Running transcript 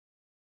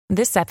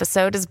This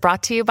episode is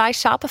brought to you by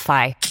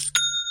Shopify.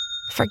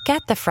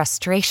 Forget the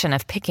frustration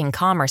of picking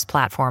commerce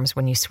platforms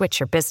when you switch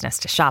your business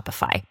to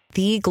Shopify,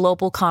 the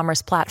global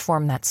commerce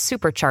platform that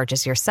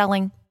supercharges your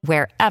selling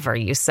wherever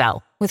you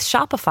sell. With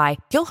Shopify,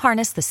 you'll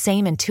harness the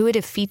same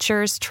intuitive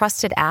features,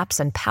 trusted apps,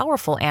 and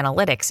powerful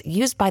analytics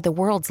used by the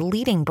world's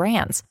leading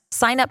brands.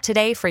 Sign up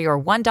today for your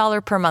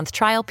 $1 per month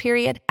trial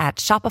period at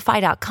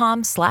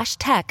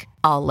shopify.com/tech,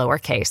 all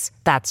lowercase.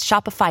 That's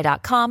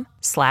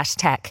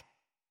shopify.com/tech.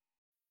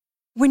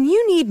 When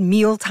you need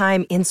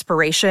mealtime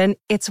inspiration,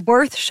 it's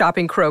worth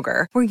shopping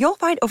Kroger, where you'll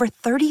find over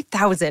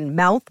 30,000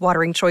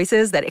 mouth-watering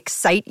choices that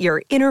excite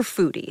your inner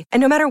foodie. And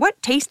no matter what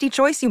tasty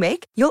choice you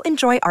make, you'll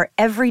enjoy our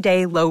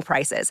everyday low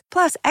prices,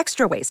 plus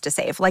extra ways to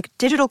save, like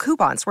digital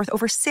coupons worth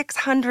over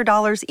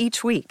 $600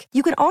 each week.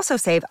 You can also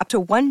save up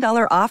to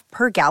 $1 off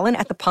per gallon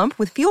at the pump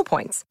with fuel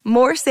points.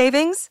 More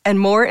savings and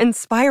more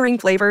inspiring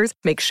flavors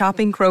make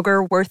shopping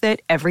Kroger worth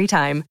it every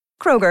time.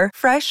 Kroger,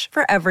 fresh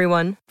for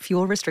everyone.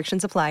 Fuel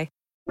restrictions apply.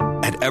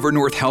 At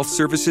Evernorth Health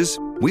Services,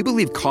 we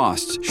believe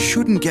costs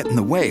shouldn't get in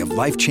the way of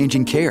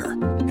life-changing care,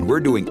 and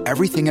we're doing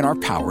everything in our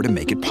power to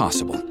make it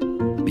possible.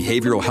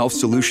 Behavioral health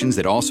solutions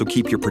that also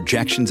keep your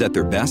projections at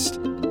their best?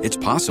 It's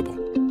possible.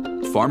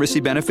 Pharmacy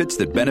benefits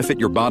that benefit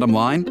your bottom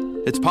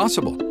line? It's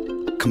possible.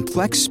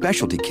 Complex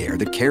specialty care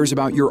that cares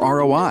about your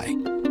ROI?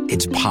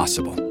 It's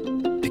possible.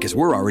 Because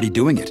we're already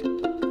doing it.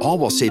 All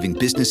while saving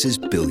businesses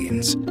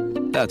billions.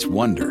 That's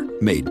Wonder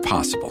made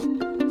possible.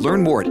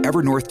 Learn more at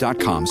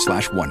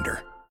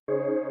evernorth.com/wonder.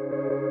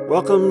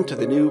 Welcome to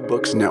the New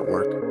Books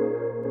Network.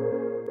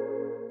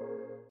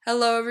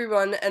 Hello,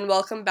 everyone, and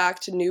welcome back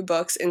to New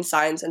Books in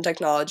Science and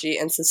Technology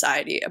and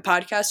Society, a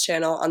podcast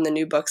channel on the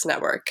New Books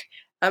Network.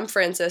 I'm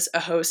Frances, a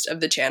host of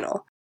the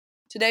channel.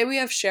 Today we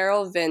have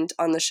Sherryl Vint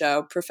on the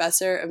show,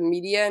 professor of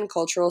Media and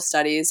Cultural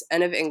Studies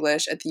and of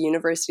English at the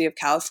University of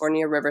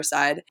California,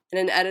 Riverside, and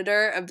an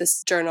editor of the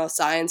journal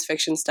Science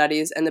Fiction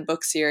Studies and the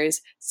book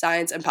series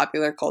Science and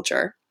Popular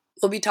Culture.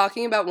 We'll be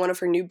talking about one of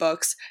her new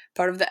books,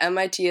 part of the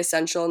MIT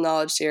Essential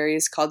Knowledge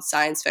series called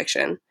Science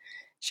Fiction.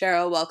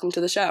 Sherryl, welcome to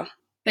the show.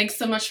 Thanks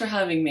so much for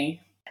having me.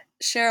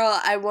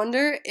 Sherryl, I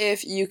wonder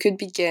if you could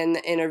begin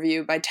the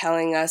interview by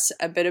telling us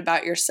a bit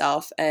about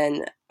yourself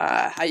and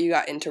how you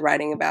got into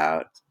writing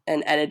about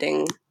and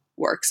editing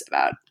works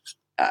about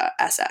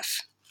SF.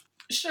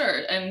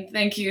 Sure, and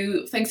thank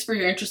you. Thanks for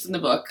your interest in the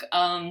book.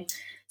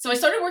 So I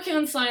started working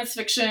on science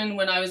fiction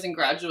when I was in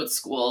graduate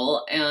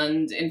school,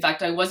 and in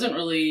fact, I wasn't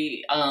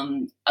really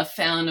a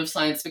fan of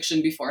science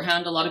fiction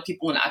beforehand. A lot of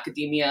people in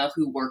academia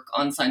who work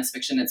on science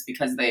fiction, it's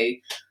because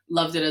they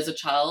loved it as a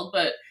child.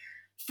 But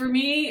for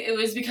me, it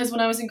was because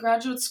when I was in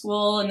graduate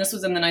school, and this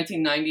was in the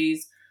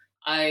 1990s,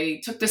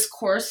 I took this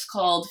course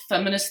called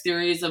Feminist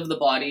Theories of the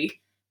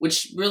Body,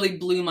 which really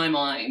blew my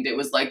mind. It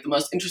was like the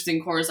most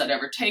interesting course I'd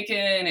ever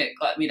taken. It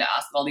got me to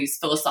ask all these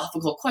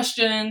philosophical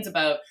questions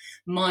about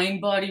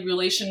mind-body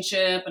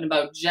relationship and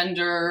about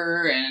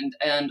gender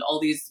and all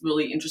these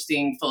really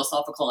interesting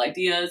philosophical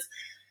ideas.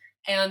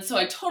 And so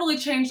I totally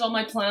changed all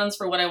my plans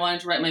for what I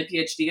wanted to write my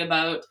PhD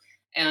about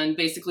and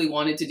basically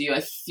wanted to do a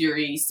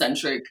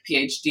theory-centric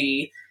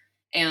PhD.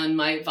 And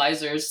my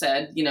advisor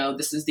said,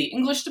 this is the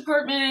English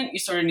department. You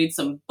sort of need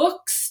some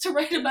books to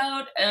write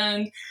about.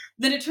 And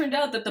then it turned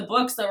out that the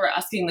books that were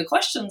asking the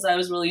questions I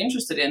was really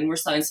interested in were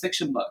science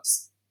fiction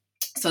books.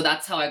 So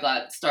that's how I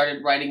got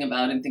started writing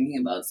about and thinking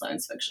about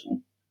science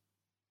fiction.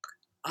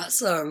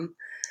 Awesome.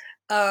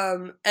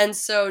 And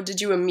so did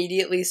you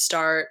immediately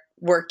start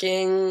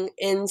working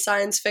in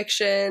science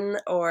fiction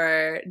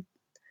or...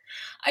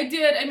 I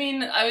did. I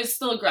mean, I was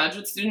still a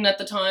graduate student at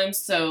the time,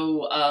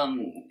 so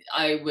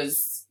I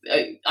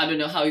don't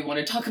know how you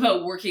want to talk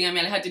about working. I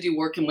mean, I had to do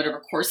work in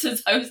whatever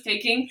courses I was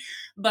taking,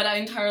 but I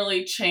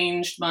entirely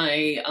changed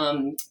my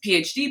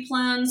PhD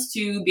plans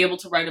to be able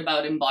to write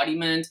about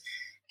embodiment.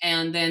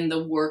 And then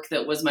the work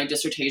that was my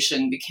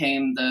dissertation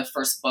became the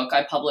first book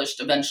I published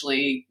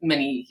eventually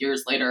many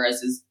years later,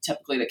 as is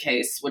typically the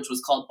case, which was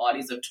called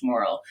Bodies of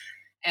Tomorrow.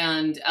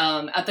 And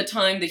at the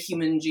time, the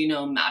Human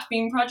Genome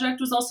Mapping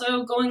Project was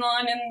also going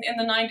on in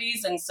the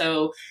 90s. And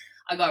so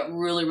I got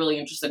really, really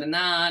interested in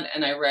that.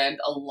 And I read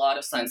a lot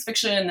of science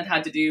fiction that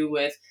had to do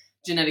with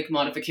genetic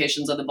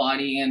modifications of the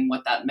body and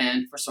what that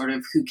meant for sort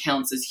of who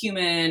counts as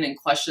human and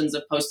questions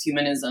of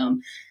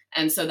posthumanism.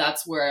 And so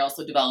that's where I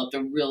also developed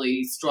a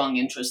really strong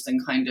interest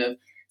in kind of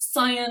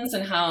science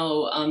and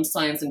how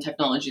science and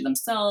technology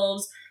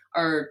themselves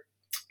are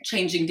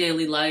changing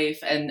daily life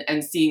and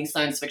seeing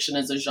science fiction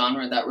as a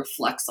genre that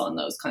reflects on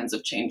those kinds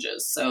of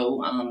changes.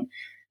 So,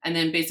 and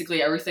then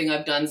basically everything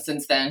I've done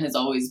since then has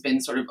always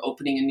been sort of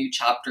opening a new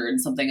chapter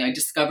and something I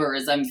discover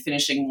as I'm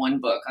finishing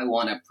one book. I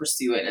want to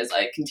pursue it as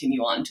I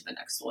continue on to the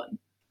next one.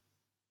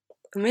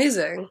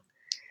 Amazing.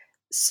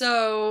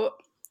 So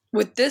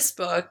with this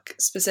book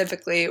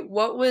specifically,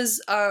 what was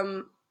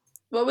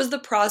the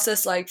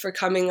process like for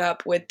coming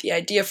up with the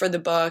idea for the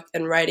book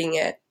and writing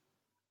it?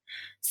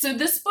 So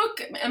this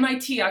book,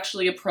 MIT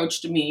actually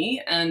approached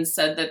me and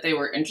said that they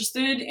were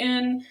interested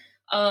in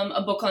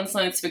a book on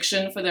science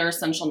fiction for their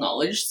Essential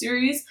Knowledge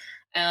series.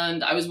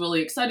 And I was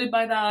really excited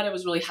by that. I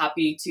was really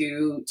happy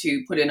to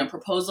put in a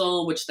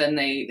proposal, which then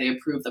they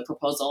approved the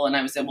proposal, and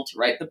I was able to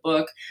write the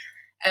book.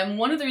 And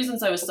one of the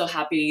reasons I was so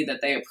happy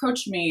that they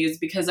approached me is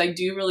because I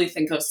do really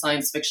think of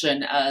science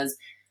fiction as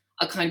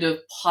a kind of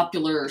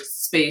popular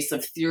space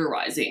of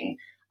theorizing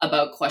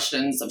about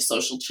questions of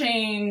social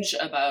change,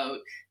 about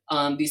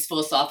these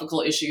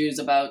philosophical issues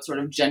about sort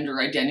of gender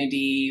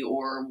identity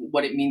or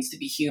what it means to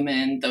be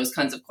human, those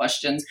kinds of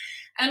questions.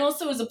 And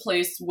also as a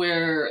place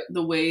where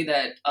the way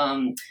that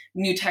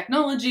new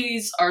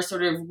technologies are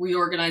sort of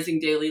reorganizing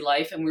daily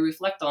life, and we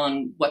reflect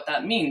on what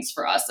that means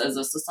for us as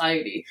a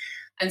society.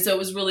 And so it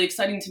was really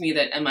exciting to me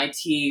that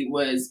MIT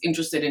was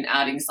interested in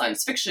adding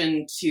science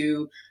fiction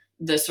to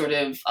the sort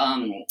of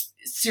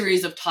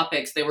series of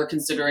topics they were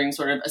considering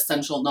sort of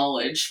essential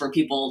knowledge for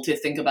people to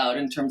think about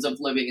in terms of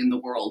living in the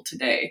world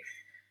today.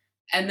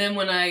 And then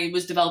when I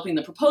was developing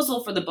the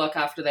proposal for the book,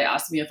 after they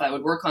asked me if I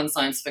would work on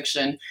science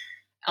fiction,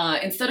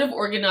 instead of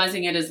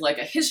organizing it as like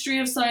a history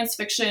of science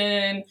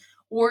fiction,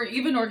 or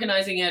even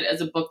organizing it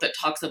as a book that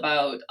talks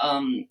about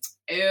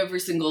every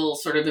single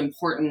sort of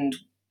important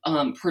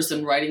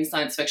person writing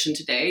science fiction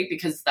today,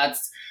 because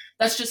that's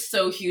just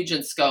so huge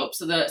in scope.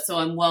 So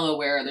I'm well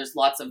aware there's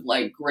lots of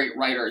like great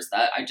writers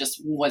that I just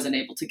wasn't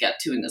able to get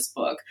to in this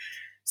book.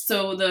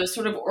 So the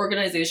sort of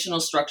organizational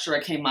structure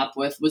I came up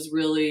with was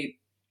really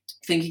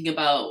thinking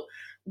about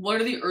what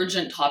are the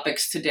urgent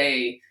topics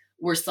today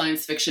where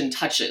science fiction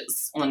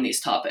touches on these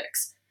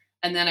topics.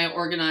 And then I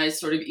organized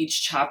sort of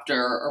each chapter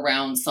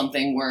around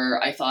something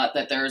where I thought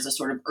that there's a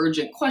sort of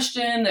urgent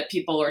question that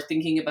people are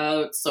thinking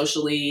about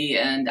socially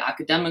and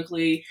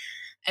academically,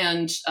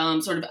 and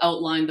sort of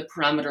outlined the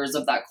parameters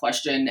of that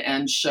question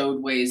and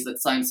showed ways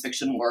that science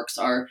fiction works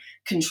are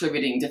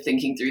contributing to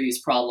thinking through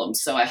these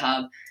problems. So I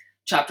have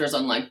chapters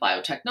on like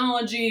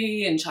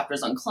biotechnology, and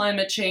chapters on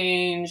climate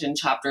change, and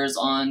chapters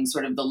on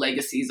sort of the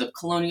legacies of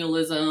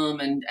colonialism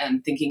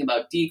and thinking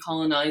about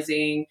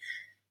decolonizing.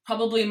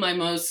 Probably my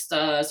most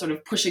sort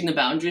of pushing the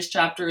boundaries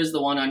chapter is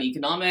the one on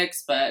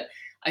economics, but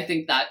I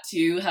think that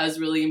too has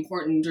really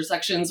important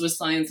intersections with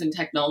science and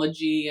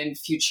technology and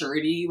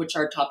futurity, which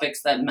are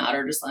topics that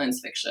matter to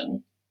science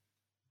fiction.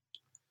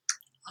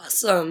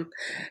 Awesome.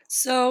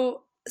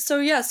 So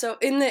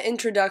in the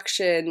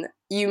introduction,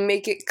 you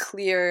make it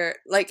clear,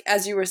 like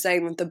as you were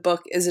saying, that the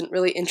book isn't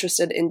really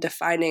interested in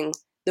defining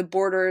the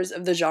borders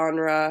of the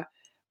genre,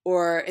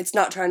 or it's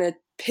not trying to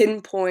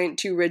pinpoint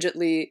too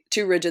rigidly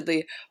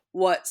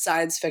what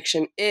science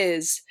fiction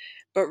is,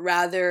 but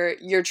rather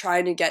you're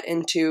trying to get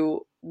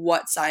into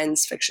what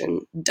science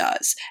fiction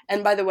does.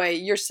 And by the way,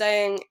 you're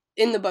saying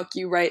in the book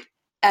you write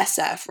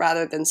SF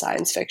rather than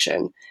science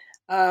fiction.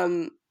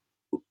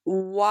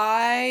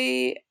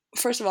 Why,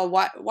 first of all,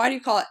 why do you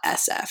call it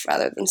SF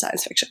rather than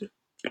science fiction?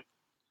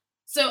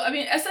 So, I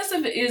mean,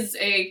 SSF is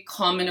a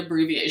common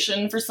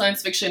abbreviation for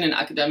science fiction in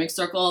academic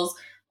circles.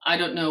 I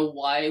don't know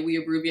why we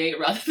abbreviate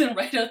rather than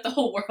write out the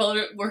whole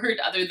word,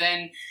 other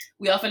than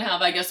we often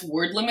have, I guess,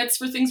 word limits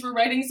for things we're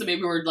writing. So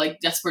maybe we're like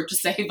desperate to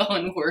save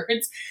on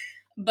words.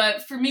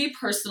 But for me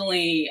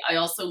personally, I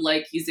also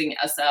like using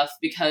SF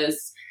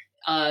because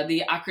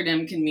the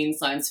acronym can mean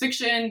science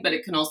fiction, but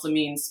it can also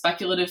mean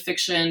speculative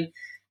fiction.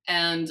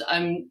 And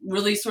I'm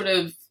really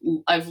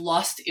I've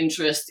lost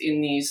interest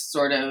in these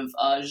sort of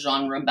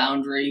genre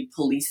boundary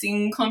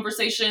policing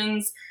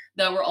conversations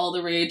that were all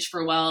the rage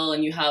for a while.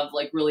 And you have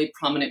like really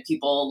prominent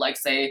people like,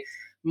 say,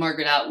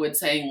 Margaret Atwood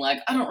saying like,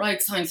 I don't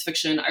write science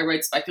fiction, I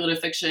write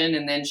speculative fiction.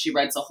 And then she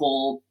writes a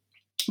whole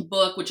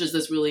book, which is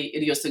this really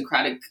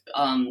idiosyncratic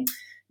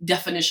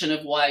definition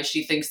of why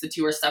she thinks the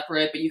two are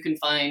separate. But you can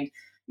find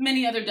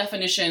many other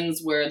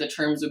definitions where the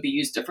terms would be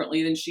used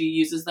differently than she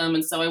uses them.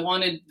 And so I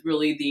wanted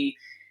really the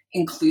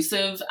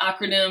inclusive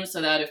acronym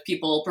so that if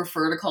people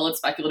prefer to call it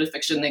speculative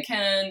fiction, they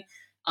can.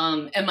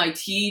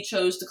 MIT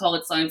chose to call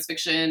it science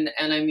fiction.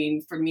 And I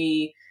mean, for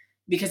me,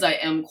 because I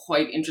am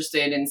quite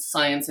interested in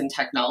science and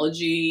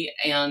technology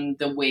and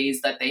the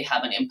ways that they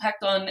have an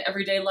impact on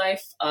everyday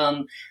life,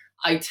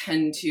 I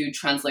tend to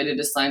translate it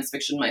as science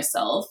fiction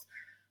myself.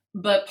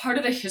 But part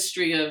of the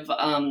history of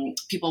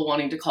people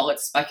wanting to call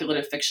it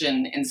speculative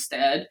fiction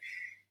instead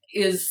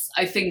is,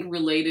 I think,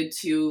 related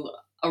to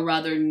a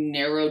rather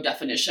narrow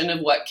definition of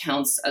what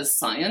counts as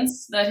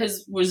science that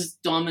was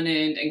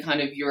dominant in kind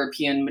of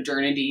European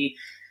modernity.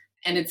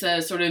 And it's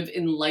a sort of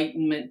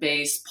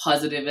Enlightenment-based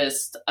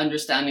positivist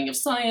understanding of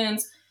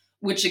science,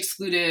 which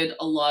excluded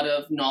a lot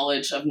of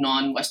knowledge of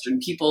non-Western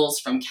peoples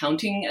from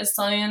counting as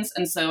science.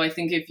 And so I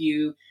think if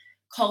you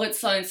call it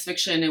science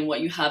fiction and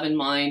what you have in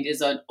mind is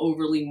an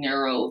overly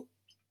narrow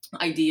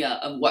idea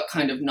of what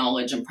kind of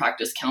knowledge and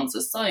practice counts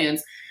as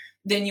science,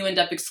 then you end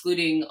up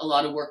excluding a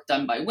lot of work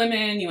done by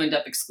women, you end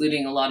up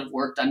excluding a lot of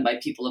work done by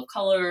people of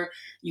color,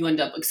 you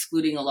end up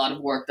excluding a lot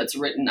of work that's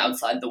written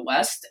outside the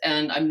West.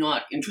 And I'm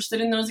not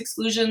interested in those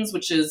exclusions,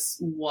 which is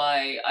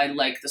why I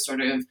like the sort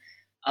of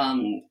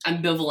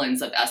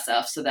ambivalence of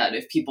SF, so that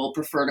if people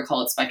prefer to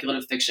call it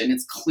speculative fiction,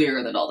 it's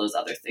clear that all those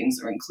other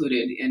things are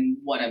included in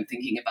what I'm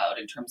thinking about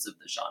in terms of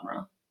the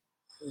genre.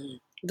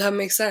 That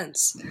makes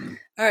sense.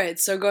 All right,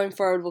 so going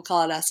forward, we'll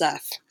call it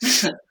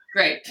SF.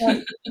 Great.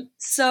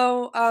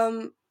 So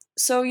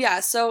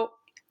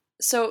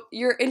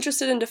you're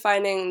interested in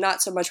defining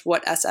not so much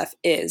what SF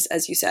is,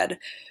 as you said,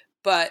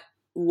 but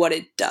what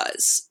it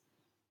does.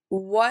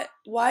 Why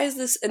is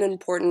this an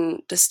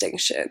important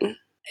distinction?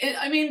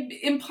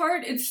 In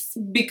part, it's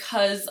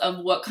because of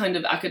what kind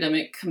of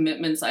academic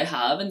commitments I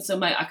have. And so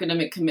my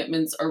academic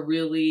commitments are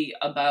really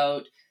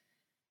about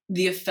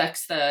the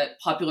effects that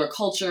popular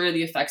culture,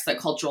 the effects that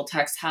cultural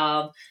texts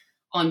have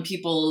on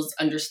people's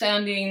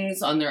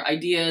understandings, on their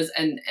ideas,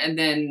 and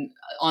then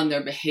on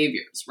their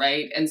behaviors,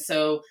 right? And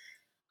so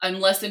I'm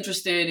less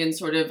interested in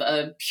sort of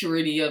a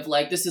purity of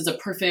like, this is a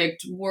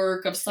perfect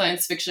work of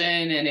science fiction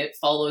and it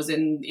follows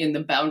in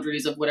the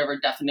boundaries of whatever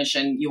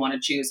definition you want to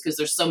choose, because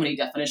there's so many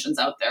definitions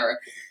out there.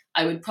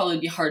 I would probably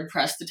be hard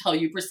pressed to tell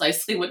you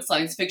precisely what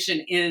science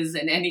fiction is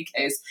in any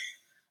case.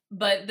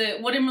 But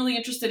what I'm really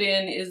interested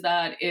in is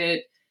that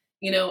it,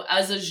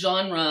 as a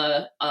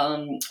genre,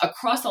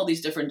 across all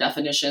these different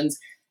definitions,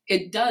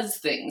 it does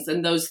things,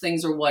 and those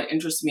things are what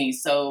interest me.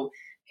 So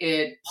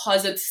it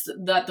posits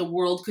that the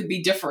world could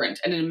be different,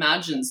 and it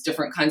imagines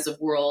different kinds of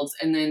worlds,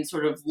 and then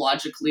sort of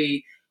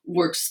logically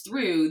works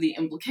through the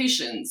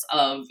implications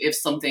of if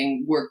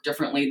something worked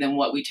differently than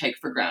what we take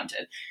for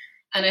granted.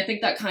 And I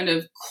think that kind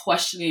of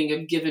questioning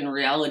of given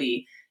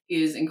reality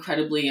is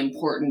incredibly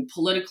important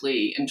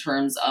politically in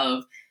terms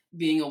of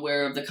being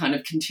aware of the kind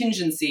of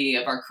contingency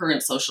of our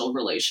current social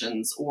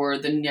relations, or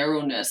the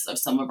narrowness of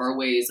some of our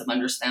ways of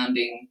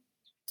understanding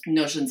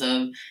notions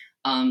of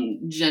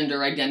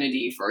gender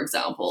identity, for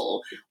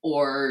example,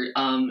 or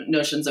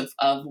notions of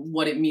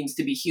what it means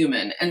to be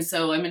human. And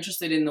so I'm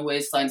interested in the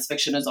ways science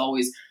fiction is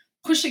always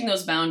pushing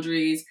those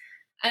boundaries.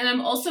 And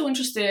I'm also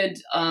interested,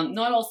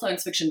 not all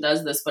science fiction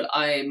does this, but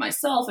I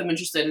myself am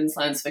interested in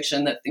science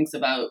fiction that thinks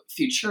about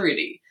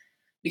futurity,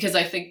 because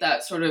I think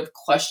that sort of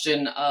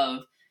question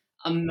of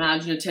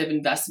imaginative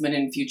investment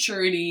in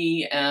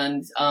futurity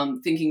and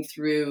thinking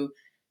through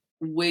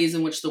ways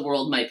in which the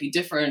world might be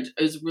different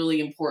is really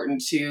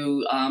important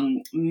to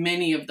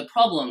many of the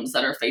problems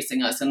that are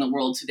facing us in the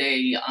world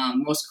today,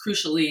 most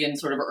crucially and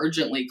sort of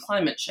urgently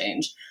climate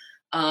change.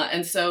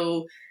 And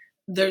so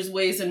there's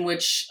ways in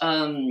which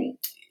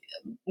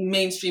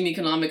mainstream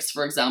economics,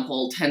 for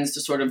example, tends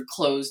to sort of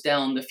close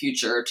down the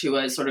future to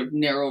a sort of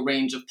narrow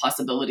range of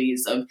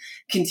possibilities of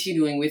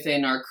continuing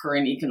within our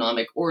current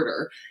economic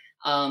order,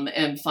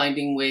 and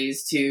finding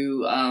ways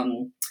to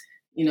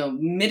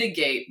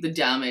mitigate the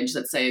damage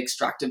that, say,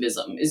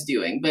 extractivism is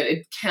doing. But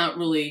it can't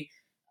really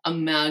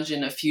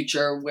imagine a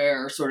future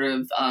where sort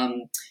of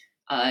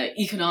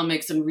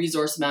economics and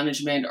resource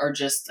management are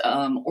just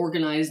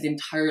organized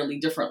entirely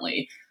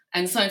differently.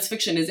 And science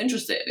fiction is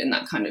interested in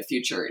that kind of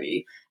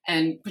futurity,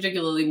 and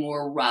particularly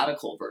more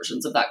radical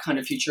versions of that kind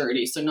of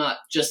futurity. So not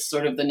just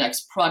sort of the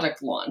next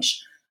product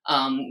launch,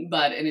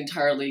 but an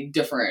entirely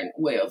different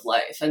way of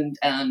life. And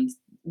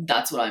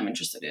that's what I'm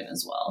interested in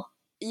as well.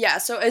 Yeah,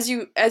 so as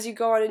you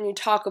go on and you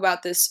talk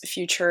about this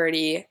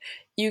futurity,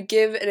 you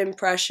give an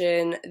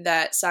impression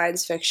that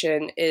science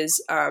fiction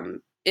is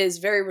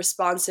very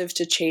responsive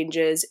to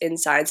changes in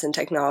science and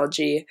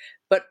technology,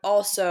 but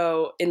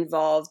also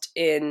involved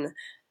in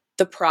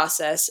the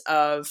process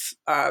of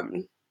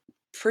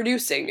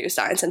producing new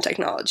science and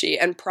technology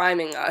and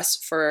priming us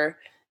for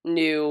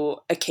new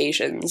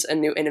occasions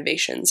and new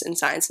innovations in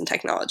science and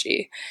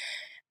technology.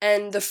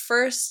 And the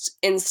first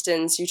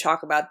instance you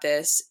talk about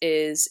this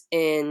is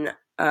in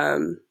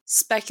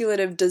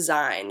speculative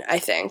design, I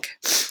think.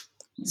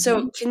 Mm-hmm.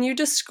 So can you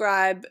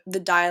describe the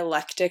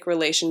dialectic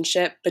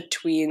relationship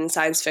between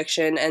science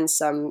fiction and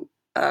some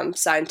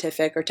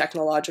scientific or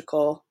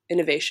technological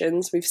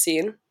innovations we've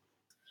seen?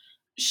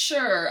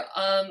 Sure.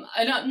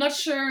 I'm not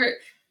sure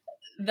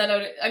that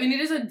it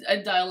is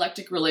a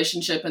dialectic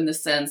relationship in the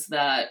sense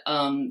that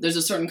there's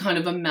a certain kind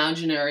of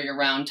imaginary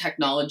around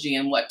technology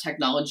and what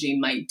technology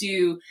might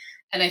do.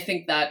 And I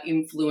think that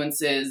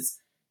influences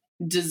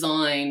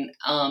design.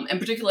 And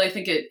particularly, I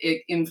think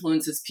it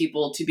influences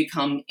people to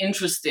become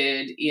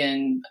interested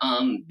in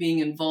being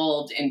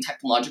involved in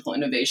technological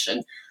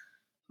innovation.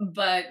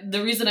 But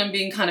the reason I'm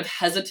being kind of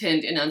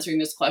hesitant in answering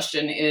this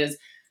question is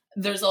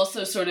there's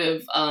also sort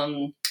of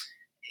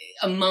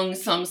among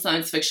some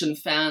science fiction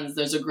fans,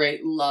 there's a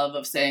great love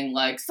of saying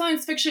like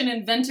science fiction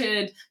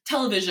invented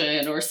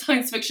television, or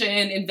science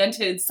fiction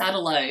invented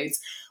satellites,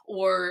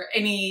 or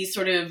any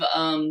sort of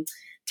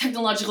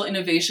technological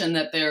innovation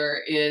that there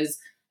is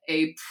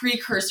a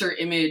precursor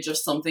image of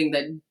something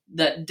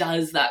that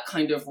does that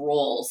kind of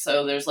role.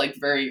 So there's like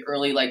very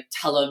early like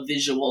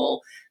televisual,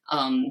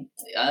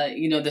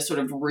 the sort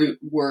of root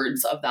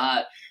words of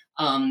that.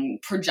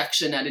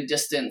 Projection at a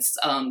distance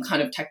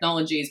kind of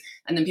technologies.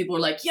 And then people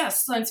were like,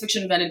 yes, science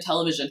fiction invented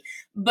television.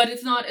 But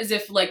it's not as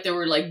if like there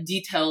were like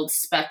detailed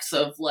specs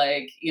of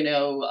like,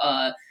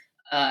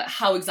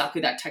 how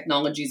exactly that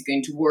technology is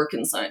going to work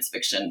in science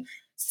fiction.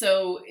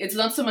 So it's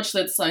not so much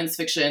that science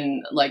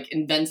fiction like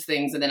invents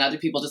things and then other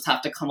people just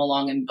have to come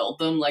along and build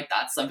them. Like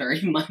that's a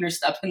very minor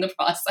step in the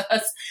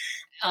process.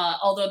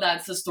 Although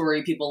that's a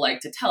story people like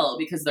to tell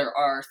because there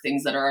are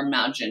things that are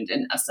imagined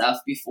in SF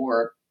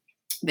before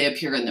they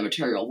appear in the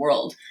material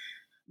world.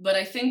 But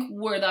I think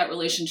where that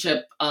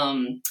relationship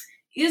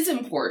is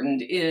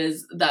important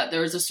is that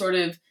there's a sort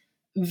of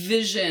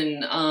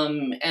vision,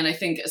 and I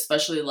think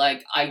especially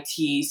like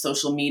IT,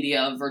 social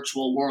media,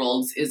 virtual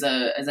worlds is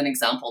an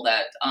example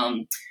that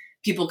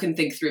people can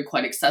think through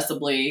quite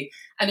accessibly,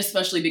 and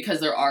especially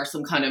because there are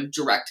some kind of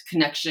direct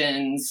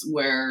connections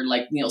where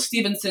like Neil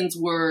Stephenson's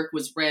work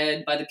was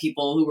read by the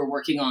people who were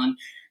working on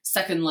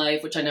Second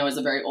Life, which I know is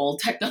a very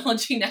old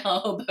technology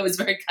now, but was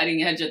very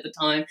cutting edge at the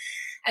time.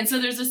 And so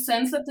there's a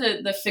sense that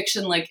the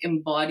fiction like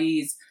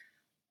embodies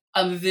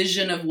a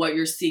vision of what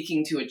you're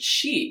seeking to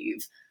achieve,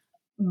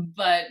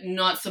 but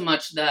not so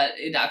much that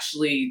it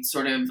actually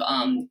sort of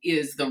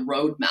is the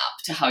roadmap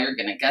to how you're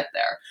going to get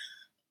there.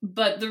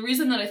 But the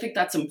reason that I think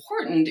that's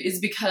important is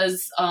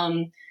because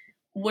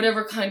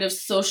whatever kind of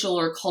social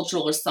or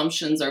cultural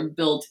assumptions are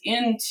built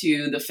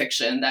into the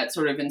fiction that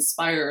sort of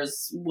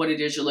inspires what it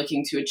is you're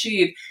looking to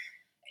achieve,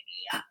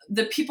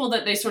 the people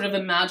that they sort of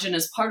imagine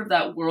as part of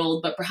that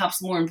world, but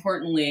perhaps more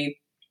importantly,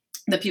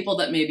 the people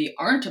that maybe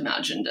aren't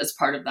imagined as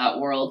part of that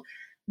world,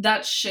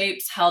 that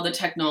shapes how the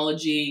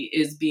technology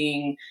is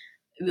being,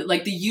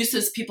 like the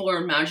uses people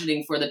are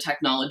imagining for the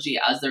technology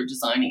as they're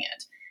designing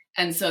it.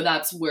 And so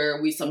that's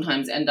where we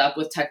sometimes end up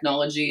with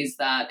technologies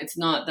that it's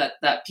not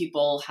that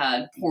people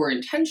had poor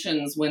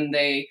intentions when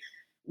they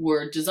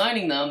were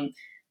designing them,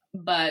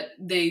 but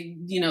they,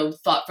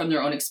 thought from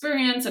their own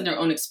experience, and their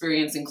own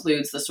experience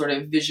includes the sort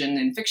of vision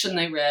and fiction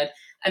they read.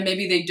 And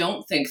maybe they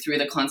don't think through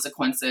the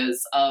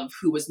consequences of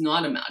who was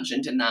not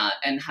imagined in that,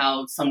 and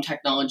how some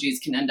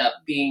technologies can end up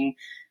being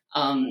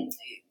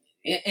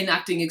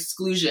enacting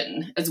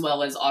exclusion as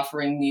well as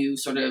offering new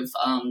sort of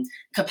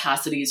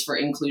capacities for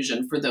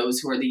inclusion for those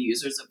who are the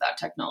users of that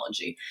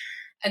technology.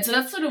 And so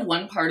that's sort of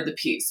one part of the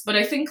piece. But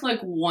I think like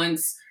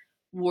once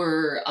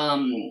we're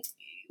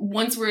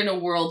in a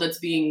world that's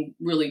being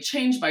really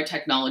changed by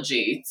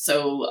technology,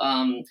 so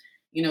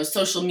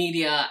social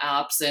media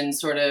apps and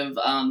sort of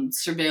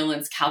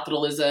surveillance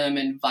capitalism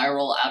and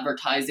viral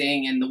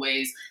advertising, and the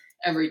ways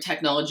every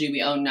technology we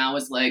own now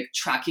is like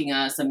tracking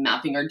us and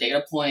mapping our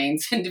data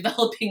points and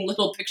developing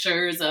little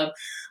pictures of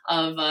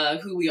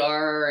who we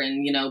are,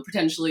 and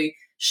potentially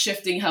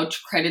shifting how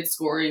credit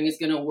scoring is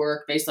going to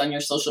work based on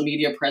your social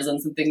media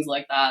presence and things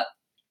like that.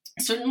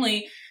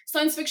 Certainly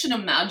science fiction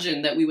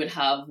imagined that we would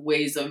have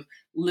ways of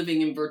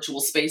living in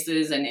virtual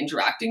spaces and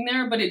interacting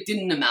there, but it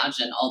didn't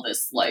imagine all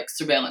this like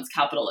surveillance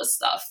capitalist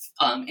stuff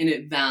in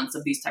advance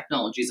of these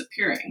technologies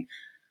appearing.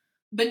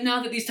 But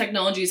now that these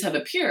technologies have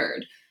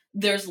appeared,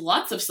 there's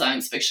lots of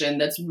science fiction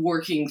that's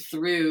working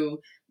through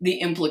the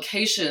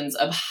implications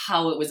of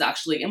how it was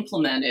actually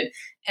implemented.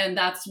 And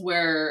that's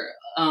where,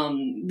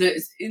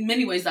 in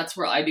many ways, that's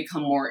where I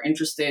become more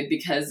interested,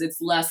 because it's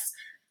less,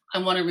 I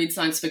want to read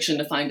science fiction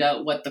to find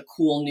out what the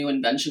cool new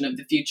invention of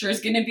the future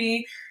is going to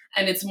be.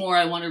 And it's more,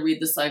 I want to read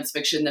the science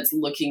fiction that's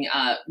looking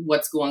at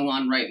what's going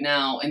on right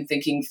now and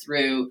thinking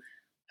through,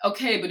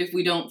 okay, but if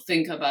we don't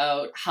think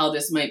about how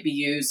this might be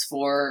used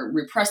for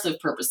repressive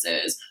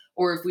purposes,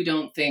 or if we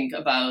don't think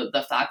about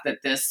the fact that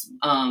this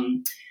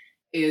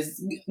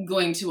is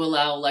going to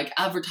allow like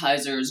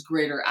advertisers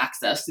greater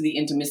access to the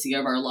intimacy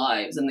of our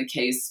lives in the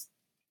case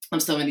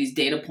of some of these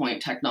data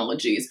point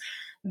technologies,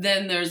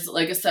 then there's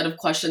like a set of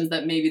questions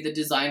that maybe the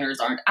designers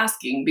aren't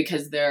asking,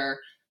 because their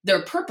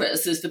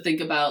purpose is to think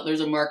about there's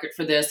a market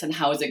for this and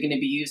how is it going to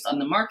be used on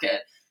the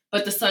market.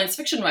 But the science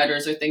fiction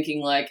writers are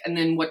thinking like, and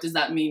then what does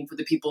that mean for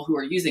the people who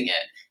are using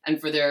it, and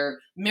for their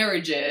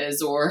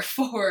marriages, or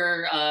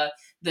for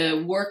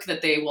the work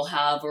that they will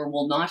have or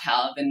will not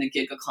have in the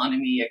gig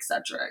economy, et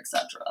cetera, et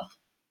cetera.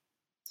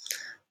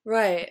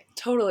 Right,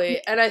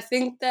 totally. And I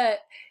think that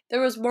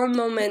there was one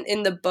moment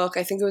in the book,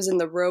 I think it was in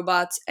the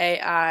Robots,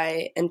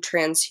 AI, and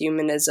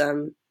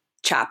Transhumanism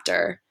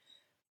chapter,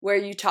 where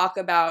you talk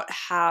about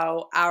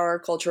how our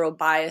cultural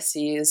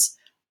biases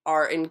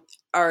are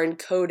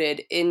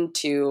encoded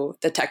into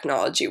the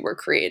technology we're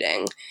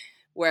creating,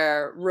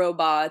 where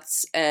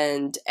robots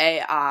and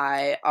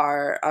AI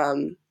are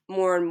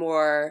more and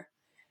more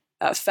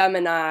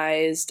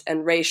feminized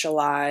and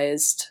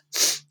racialized,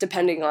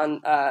 depending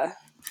on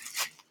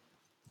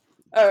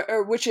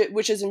or which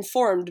is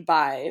informed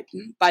by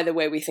the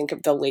way we think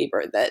of the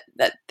labor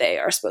that they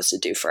are supposed to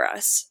do for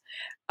us.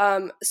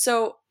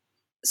 So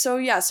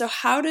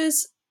how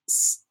does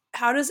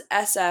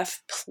SF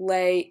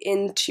play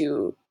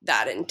into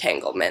that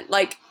entanglement?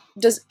 Like,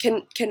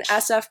 can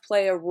SF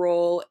play a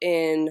role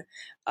in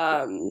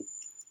can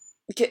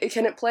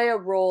it play a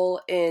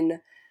role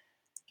in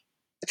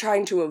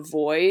trying to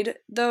avoid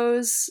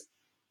those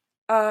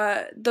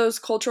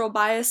cultural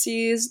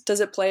biases? Does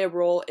it play a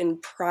role in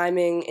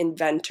priming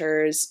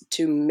inventors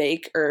to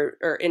make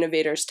or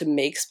innovators to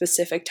make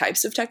specific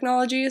types of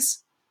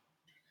technologies?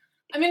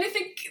 I mean, I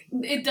think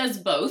it does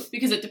both,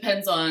 because it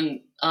depends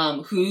on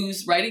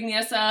who's writing the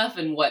SF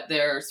and what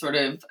their sort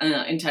of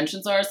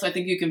intentions are. So I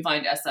think you can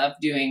find SF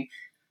doing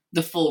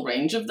the full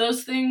range of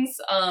those things.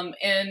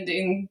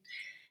 And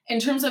in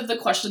terms of the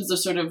questions of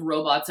sort of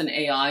robots and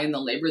AI and the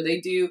labor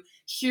they do,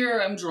 here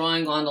I'm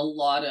drawing on a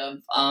lot of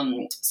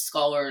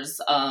scholars,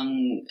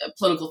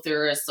 political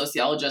theorists,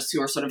 sociologists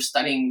who are sort of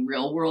studying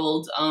real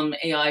world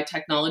AI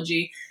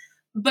technology.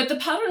 But the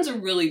patterns are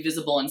really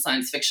visible in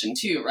science fiction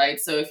too, right?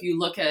 So if you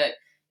look at,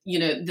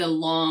 the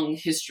long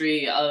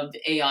history of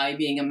AI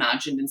being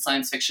imagined in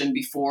science fiction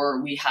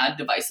before we had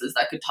devices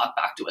that could talk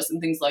back to us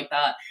and things like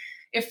that,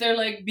 if they're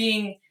like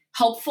being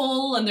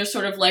helpful and they're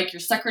sort of like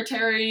your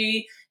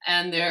secretary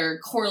and they're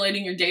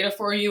correlating your data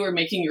for you or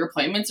making your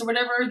appointments or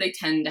whatever, they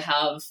tend to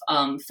have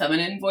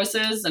feminine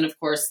voices. And of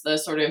course, the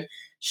sort of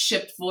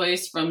ship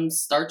voice from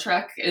Star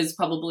Trek is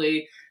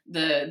probably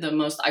the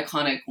most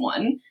iconic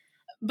one.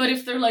 But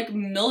if they're like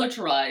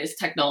militarized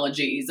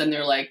technologies and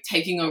they're like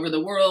taking over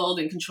the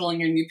world and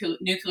controlling your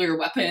nuclear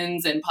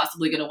weapons and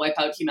possibly going to wipe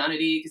out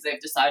humanity because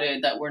they've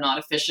decided that we're not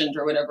efficient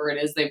or whatever it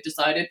is they've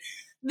decided,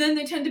 then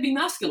they tend to be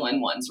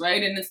masculine ones,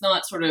 right? And it's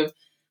not sort of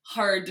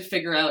hard to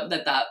figure out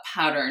that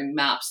pattern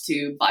maps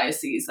to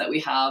biases that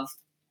we have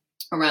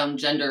around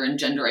gender and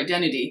gender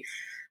identity.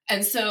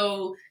 And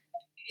so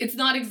it's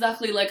not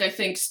exactly like I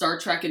think Star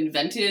Trek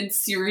invented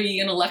Siri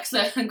and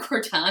Alexa and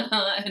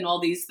Cortana and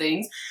all these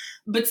things,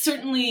 but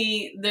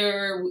certainly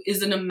there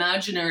is an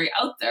imaginary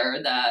out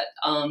there that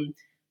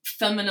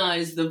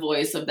feminized the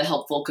voice of the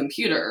helpful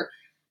computer.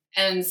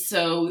 And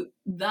so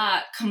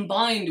that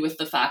combined with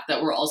the fact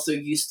that we're also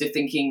used to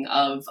thinking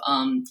of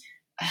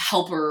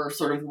helper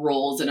sort of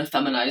roles in a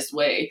feminized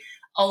way,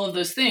 all of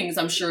those things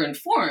I'm sure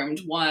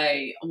informed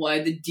why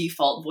the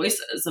default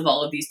voices of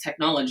all of these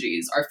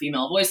technologies are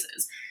female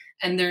voices.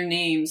 And their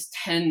names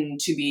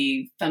tend to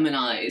be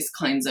feminized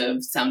kinds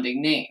of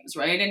sounding names,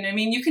 right? And I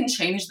mean, you can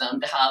change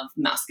them to have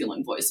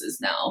masculine voices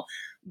now,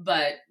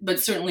 but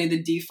certainly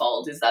the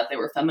default is that they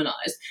were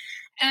feminized.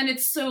 And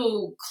it's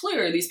so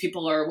clear these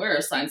people are aware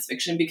of science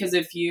fiction because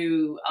if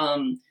you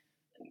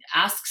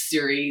ask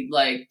Siri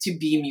like to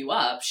beam you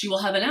up, she will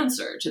have an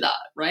answer to that,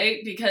 right?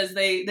 Because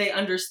they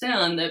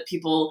understand that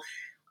people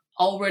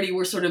already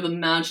were sort of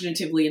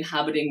imaginatively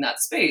inhabiting that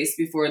space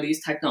before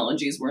these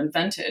technologies were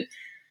invented.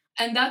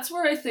 And that's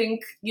where I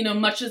think,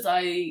 much as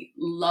I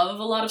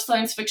love a lot of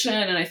science fiction,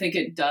 and I think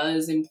it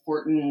does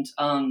important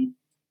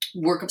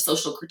work of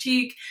social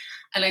critique,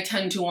 and I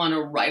tend to want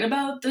to write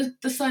about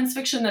the science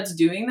fiction that's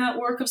doing that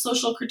work of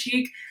social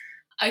critique,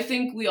 I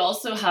think we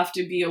also have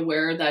to be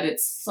aware that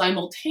it's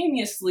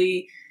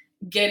simultaneously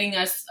getting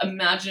us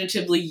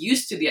imaginatively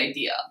used to the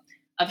idea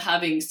of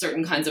having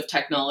certain kinds of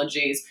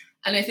technologies.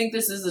 And I think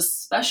this is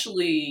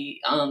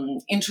especially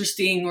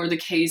interesting or the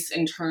case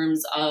in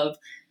terms of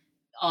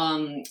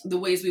the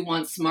ways we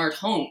want smart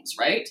homes,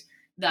 right?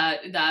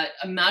 That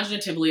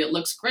imaginatively it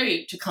looks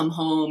great to come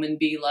home and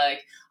be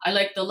like, I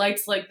like the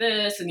lights like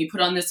this, and you put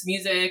on this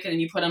music,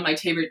 and you put on my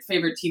favorite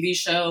TV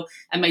show,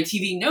 and my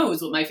TV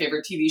knows what my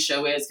favorite TV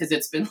show is because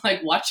it's been like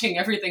watching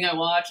everything I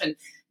watch, and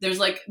there's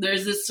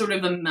this sort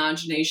of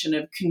imagination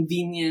of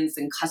convenience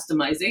and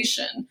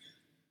customization.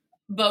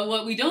 But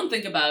what we don't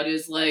think about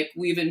is like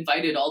we've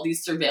invited all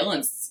these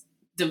surveillance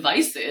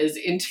devices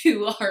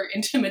into our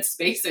intimate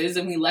spaces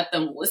and we let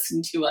them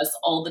listen to us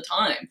all the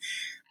time.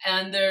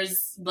 And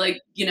there's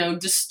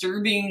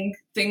disturbing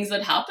things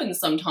that happen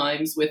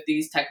sometimes with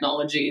these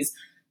technologies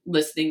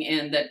listening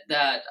in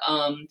that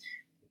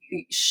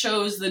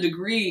shows the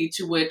degree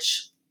to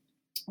which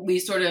we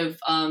sort of,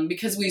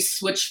 because we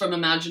switch from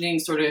imagining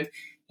sort of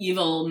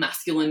evil,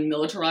 masculine,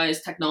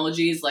 militarized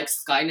technologies like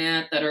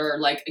Skynet that are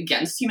like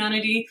against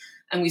humanity,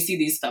 and we see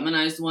these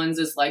feminized ones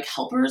as like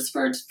helpers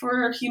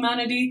for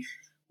humanity,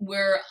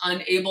 we're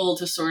unable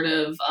to sort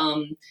of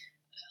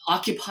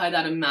occupy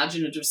that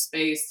imaginative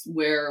space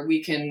where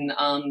we can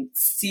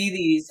see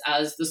these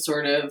as the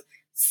sort of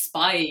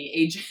spy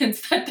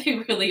agents that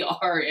they really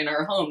are in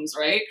our homes,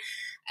 right?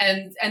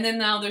 And then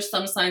now there's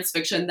some science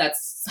fiction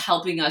that's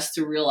helping us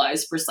to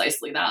realize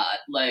precisely that,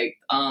 like,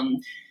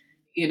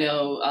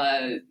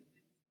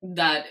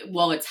 that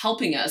while it's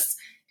helping us,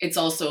 it's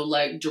also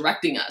like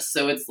directing us.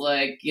 So it's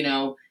like,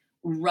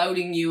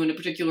 routing you in a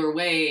particular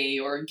way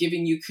or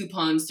giving you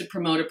coupons to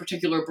promote a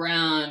particular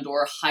brand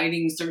or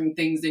hiding certain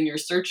things in your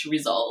search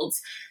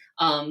results.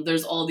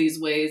 There's all these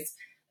ways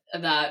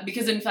that,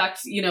 because in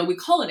fact, we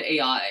call it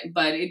AI,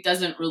 but it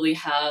doesn't really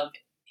have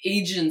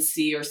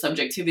agency or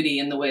subjectivity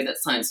in the way that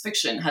science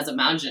fiction has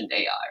imagined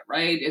AI,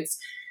 right?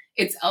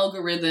 It's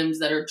algorithms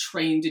that are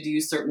trained to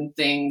do certain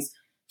things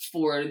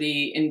for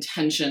the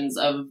intentions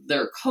of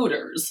their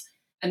coders.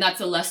 And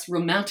that's a less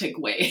romantic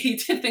way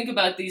to think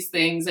about these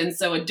things. And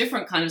so a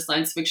different kind of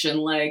science fiction,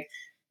 like,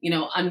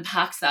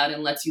 unpacks that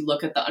and lets you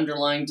look at the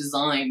underlying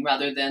design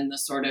rather than the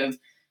sort of,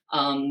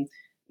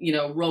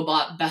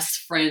 robot best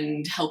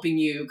friend helping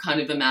you kind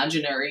of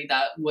imaginary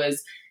that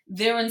was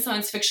there in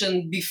science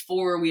fiction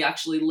before we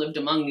actually lived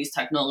among these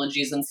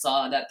technologies and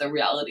saw that the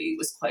reality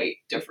was quite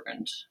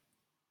different.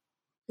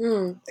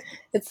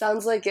 It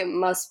sounds like it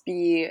must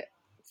be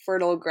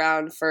fertile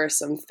ground for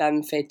some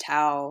femme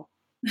fatale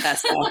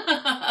Tessa.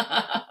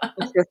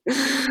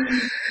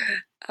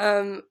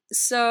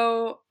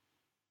 So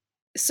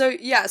So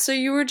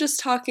you were just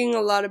talking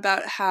a lot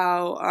about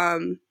how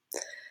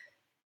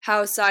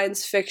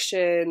science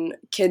fiction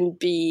can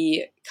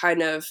be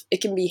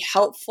it can be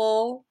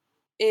helpful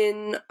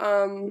in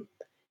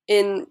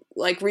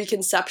like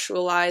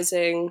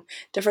reconceptualizing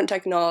different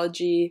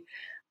technology,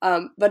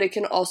 but it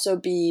can also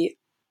be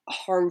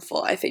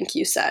harmful, I think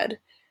you said.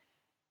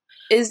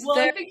 Well,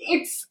 I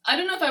think I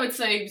don't know if I would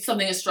say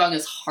something as strong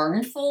as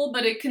harmful,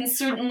 but it can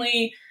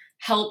certainly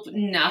help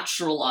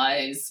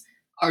naturalize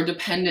our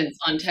dependence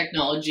on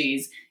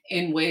technologies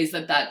in ways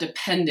that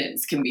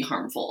dependence can be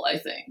harmful, I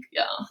think.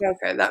 Yeah.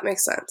 Okay, that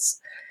makes sense.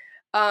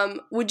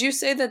 Would you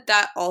say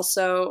that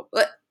also,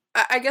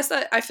 I guess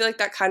that I feel like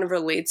that kind of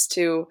relates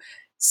to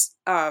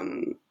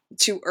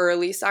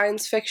early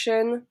science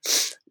fiction,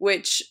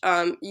 which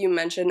you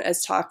mentioned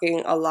as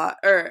talking a lot,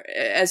 or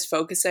as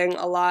focusing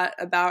a lot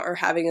about, or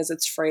having as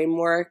its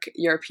framework,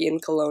 European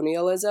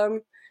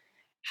colonialism.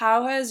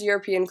 How has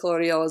European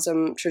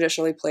colonialism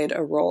traditionally played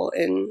a role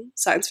in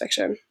science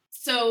fiction?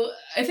 So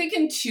I think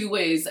in two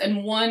ways.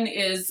 And one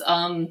is,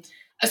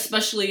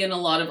 especially in a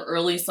lot of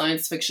early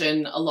science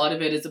fiction, a lot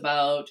of it is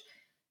about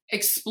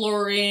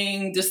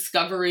exploring,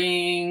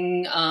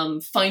 discovering,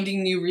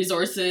 finding new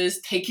resources,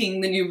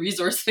 taking the new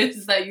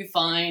resources that you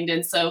find.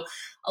 And so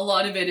a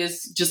lot of it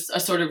is just a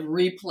sort of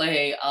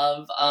replay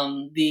of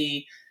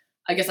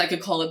I guess I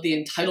could call it the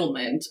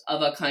entitlement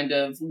of a kind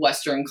of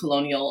Western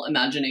colonial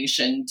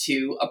imagination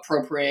to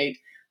appropriate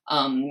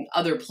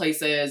other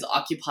places,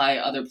 occupy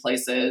other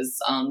places,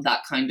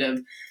 that kind of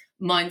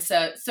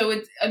mindset. So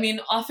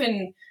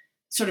often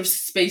sort of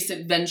space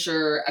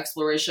adventure,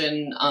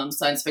 exploration,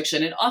 science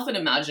fiction, it often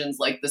imagines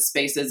like the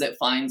spaces it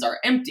finds are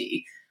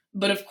empty.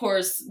 But of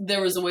course,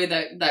 there was a way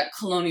that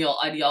colonial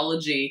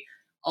ideology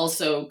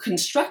also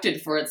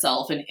constructed for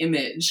itself an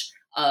image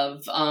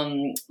of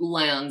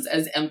lands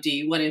as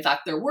empty, when in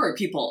fact there were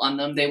people on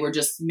them. They were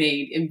just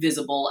made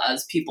invisible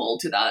as people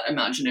to that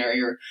imaginary,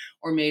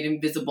 or made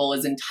invisible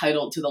as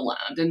entitled to the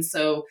land. And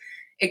so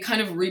it kind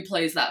of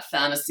replays that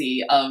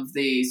fantasy of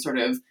the sort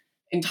of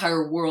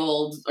entire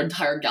world,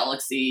 entire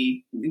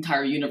galaxy,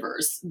 entire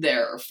universe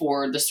there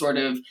for the sort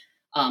of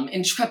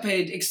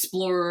intrepid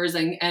explorers,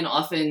 and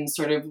often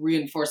sort of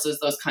reinforces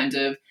those kinds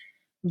of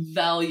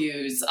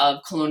values of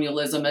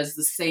colonialism as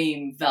the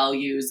same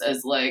values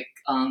as like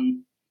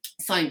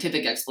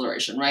scientific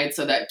exploration, right?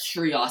 So that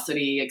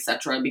curiosity,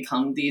 etc.,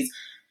 become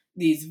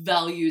these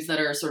values that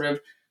are sort of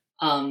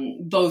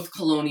both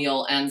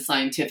colonial and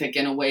scientific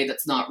in a way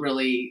that's not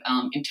really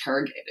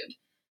interrogated.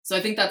 So I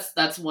think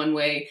that's one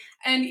way.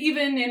 And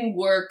even in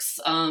works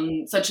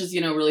such as,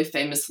 really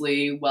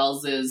famously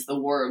Wells's The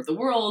War of the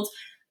Worlds,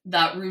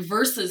 that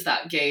reverses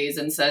that gaze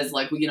and says,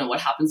 like, well,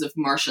 what happens if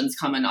Martians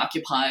come and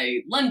occupy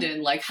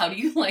London? Like, how do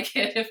you like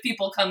it if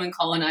people come and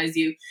colonize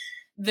you?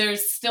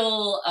 There's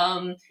still,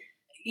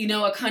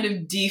 a kind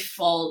of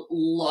default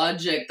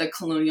logic that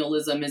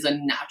colonialism is a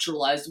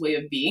naturalized way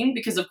of being,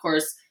 because, of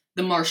course,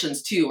 the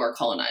Martians, too, are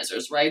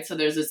colonizers, right? So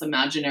there's this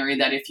imaginary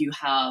that if you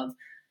have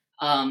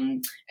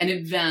an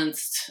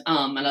advanced,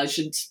 and I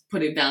should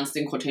put advanced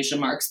in quotation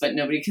marks, but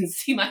nobody can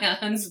see my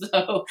hands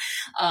though.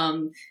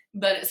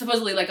 But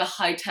supposedly like a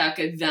high-tech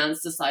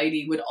advanced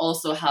society would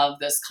also have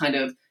this kind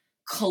of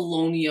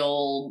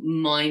colonial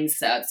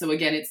mindset. So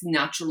again, it's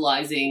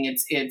naturalizing,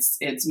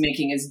 it's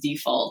making as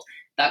default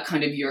that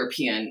kind of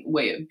European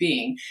way of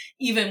being,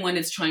 even when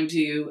it's trying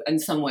to, in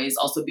some ways,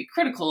 also be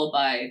critical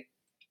by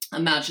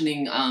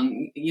imagining,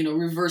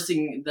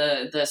 reversing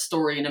the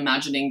story and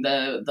imagining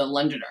the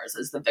Londoners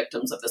as the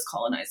victims of this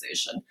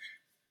colonization.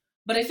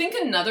 But I think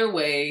another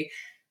way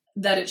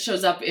that it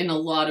shows up in a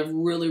lot of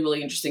really,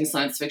 really interesting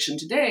science fiction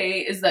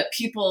today is that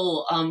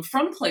people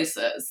from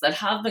places that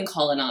have been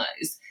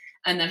colonized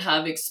and that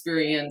have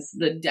experienced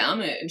the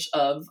damage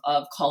of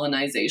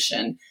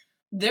colonization,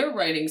 they're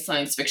writing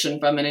science fiction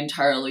from an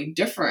entirely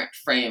different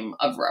frame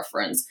of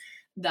reference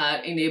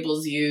that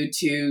enables you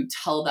to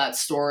tell that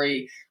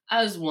story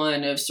as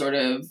one of sort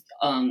of,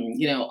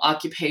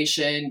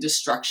 occupation,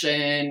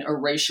 destruction,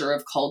 erasure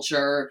of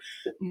culture,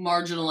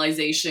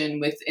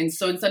 marginalization and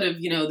so instead of,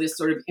 this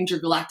sort of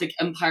intergalactic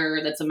empire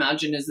that's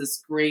imagined as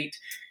this great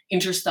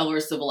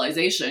interstellar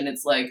civilization,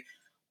 it's like,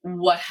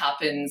 what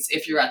happens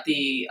if you're at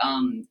the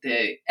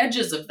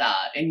edges of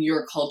that and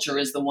your culture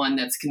is the one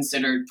that's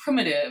considered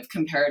primitive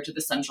compared to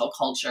the central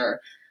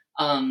culture?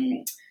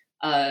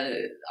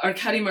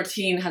 Arkady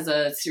Martin has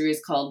a series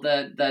called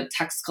the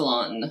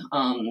Texkalon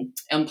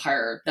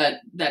Empire that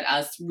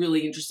asks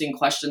really interesting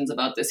questions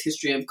about this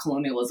history of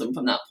colonialism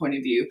from that point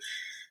of view.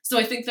 So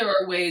I think there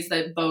are ways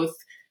that both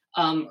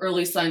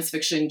early science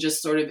fiction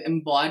just sort of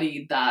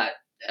embodied that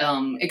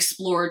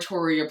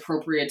exploratory,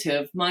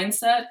 appropriative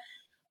mindset,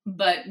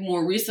 but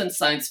more recent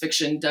science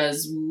fiction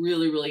does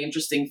really, really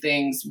interesting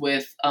things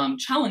with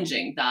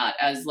challenging that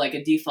as like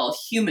a default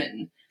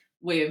human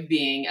way of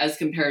being as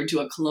compared to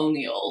a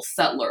colonial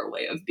settler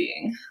way of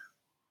being.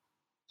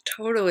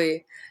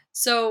 Totally.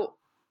 So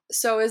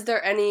is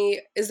there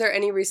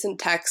any recent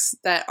texts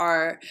that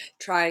are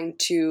trying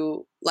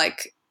to,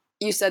 like,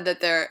 you said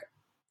that there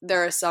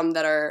are some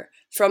that are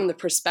from the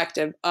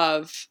perspective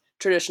of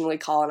traditionally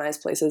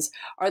colonized places.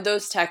 Are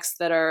those texts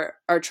that are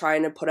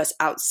trying to put us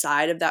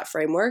outside of that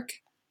framework?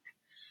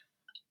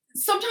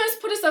 Sometimes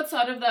put us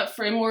outside of that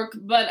framework,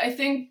 but I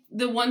think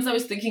the ones I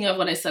was thinking of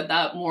when I said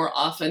that, more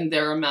often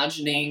they're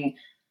imagining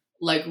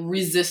like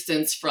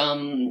resistance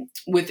from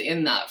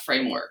within that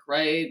framework,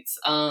 right?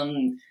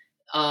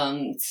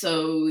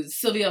 So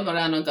Silvia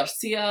Morano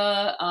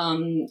Garcia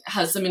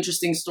has some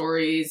interesting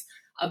stories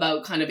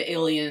about kind of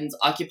aliens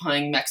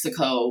occupying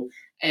Mexico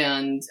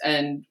and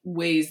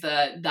ways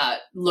that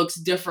looks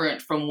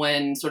different from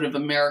when sort of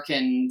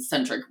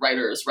American-centric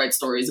writers write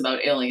stories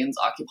about aliens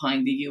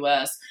occupying the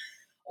U.S.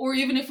 Or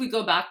even if we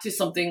go back to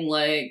something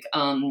like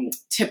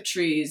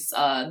Tiptree's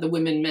The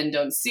Women Men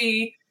Don't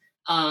See,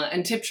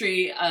 and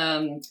Tiptree,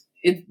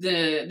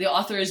 the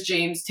author is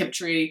James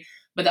Tiptree,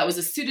 but that was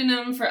a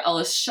pseudonym for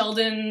Ellis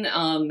Sheldon,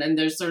 and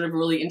there's sort of a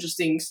really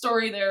interesting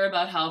story there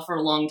about how for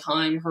a long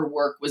time her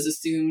work was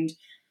assumed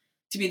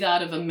to be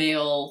that of a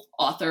male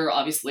author,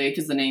 obviously,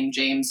 because the name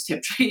James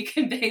Tiptree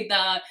conveyed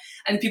that.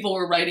 And people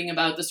were writing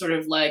about the sort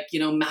of like,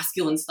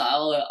 masculine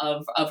style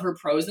of her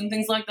prose and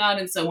things like that.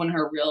 And so when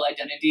her real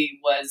identity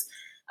was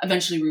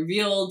eventually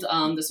revealed,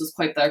 this was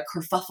quite the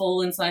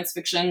kerfuffle in science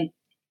fiction.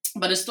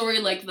 But a story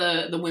like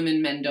the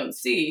Women Men Don't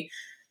See,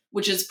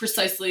 which is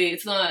precisely,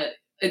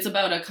 it's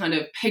about a kind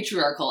of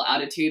patriarchal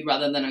attitude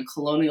rather than a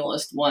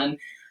colonialist one.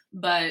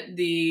 But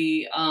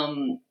the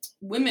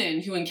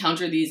women who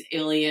encounter these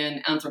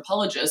alien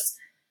anthropologists,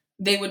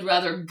 they would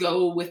rather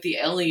go with the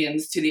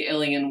aliens to the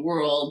alien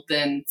world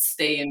than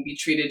stay and be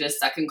treated as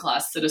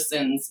second-class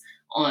citizens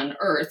on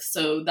Earth.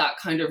 So that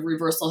kind of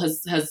reversal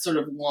has sort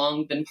of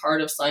long been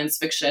part of science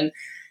fiction.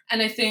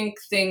 And I think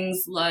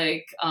things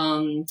like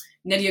Nnedi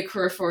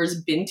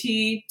Okorafor's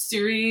Binti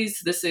series,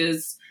 this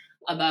is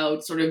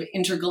about sort of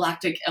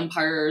intergalactic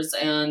empires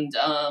and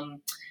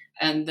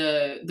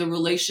the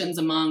relations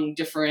among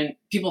different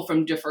people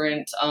from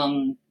different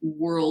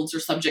worlds or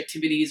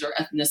subjectivities or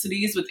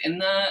ethnicities within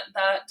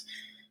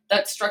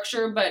that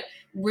structure, but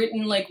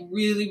written like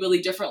really,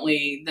 really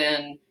differently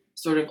than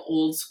sort of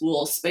old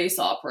school space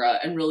opera,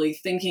 and really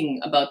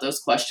thinking about those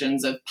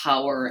questions of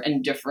power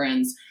and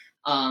difference,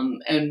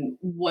 and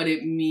what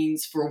it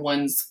means for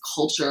one's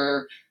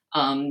culture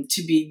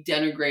to be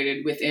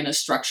denigrated within a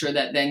structure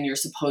that then you're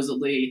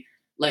supposedly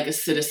like a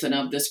citizen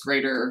of this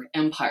greater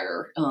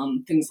empire,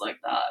 things like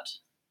that.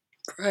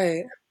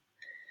 Right.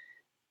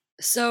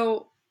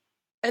 So,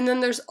 and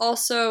then there's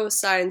also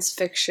science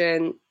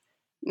fiction,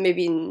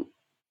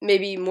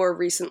 maybe more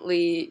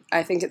recently,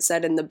 I think it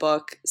said in the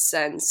book,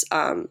 since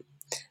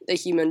the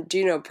Human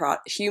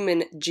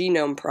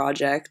Genome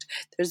Project,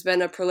 there's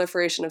been a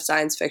proliferation of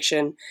science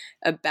fiction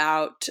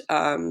about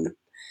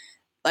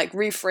like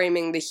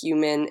reframing the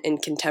human in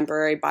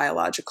contemporary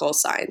biological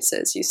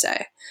sciences, you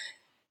say.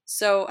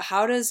 So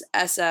how does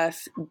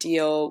SF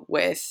deal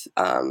with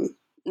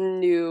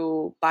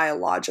new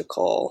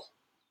biological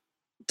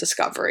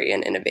discovery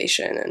and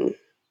innovation and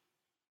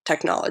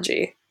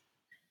technology?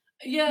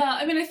 Yeah,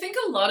 I mean, I think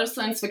a lot of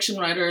science fiction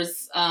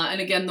writers, and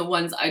again, the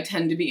ones I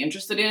tend to be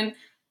interested in,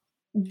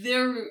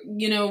 they're,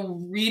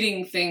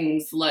 reading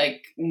things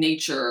like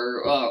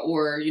Nature,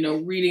 or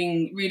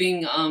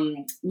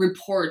reading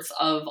reports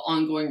of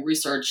ongoing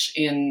research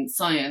in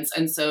science.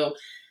 And so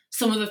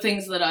some of the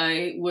things that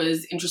I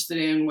was interested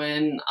in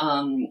when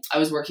I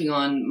was working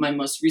on my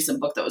most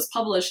recent book that was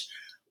published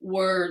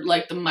were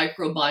like the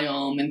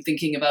microbiome, and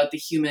thinking about the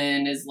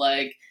human as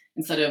like,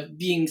 instead of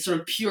being sort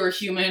of pure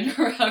human,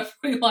 or however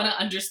we want to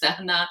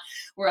understand that,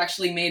 we're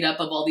actually made up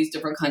of all these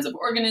different kinds of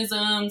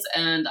organisms.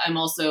 And I'm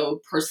also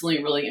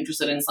personally really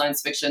interested in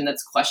science fiction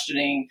that's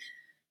questioning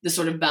the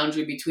sort of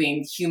boundary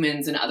between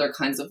humans and other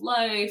kinds of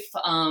life.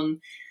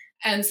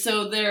 And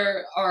so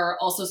there are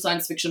also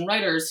science fiction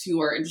writers who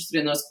are interested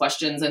in those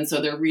questions. And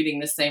so they're reading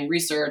the same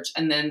research,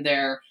 and then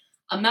they're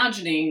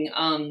imagining,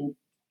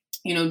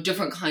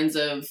 different kinds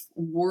of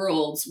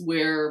worlds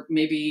where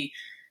maybe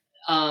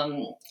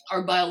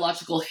our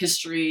biological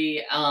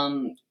history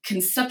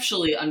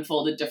conceptually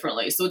unfolded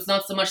differently. So it's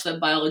not so much that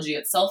biology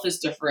itself is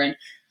different,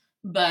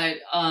 but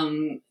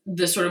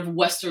the sort of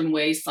Western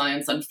way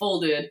science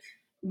unfolded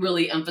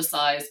really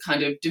emphasized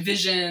kind of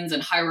divisions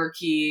and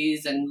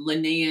hierarchies and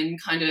Linnaean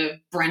kind of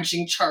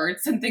branching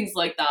charts and things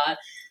like that.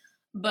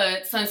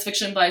 But science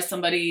fiction by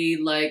somebody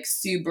like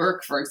Sue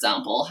Burke, for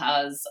example,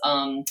 has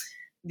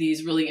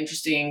these really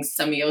interesting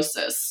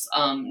semiosis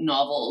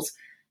novels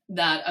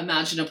that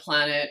imagine a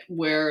planet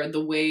where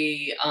the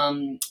way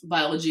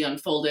biology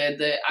unfolded,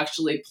 that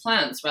actually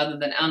plants rather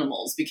than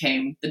animals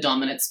became the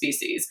dominant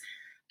species.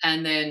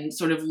 And then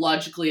sort of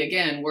logically,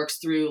 again, works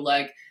through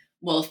like,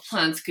 well, if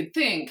plants could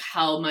think,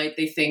 how might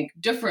they think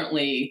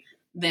differently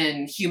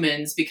than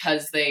humans,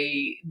 because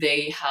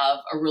they have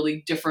a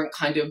really different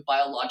kind of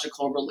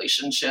biological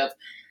relationship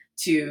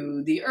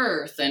to the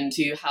earth, and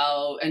to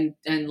how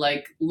and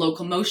like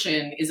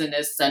locomotion isn't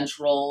as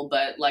central,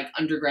 but like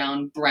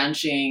underground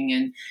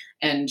branching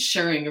and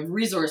sharing of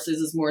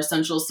resources is more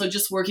essential. So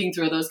just working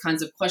through those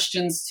kinds of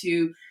questions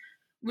to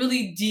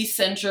really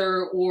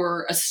decenter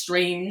or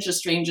estrange.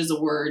 Estrange is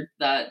a word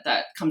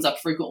that comes up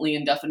frequently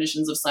in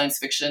definitions of science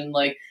fiction,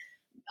 like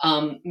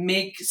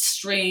make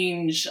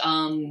strange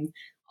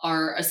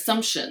our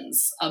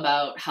assumptions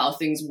about how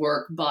things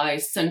work by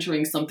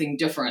centering something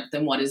different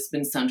than what has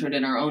been centered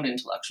in our own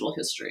intellectual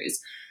histories.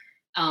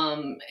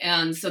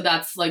 And so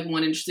that's like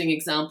one interesting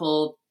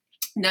example.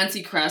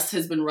 Nancy Kress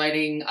has been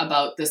writing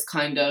about this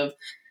kind of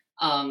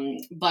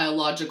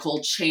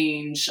biological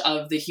change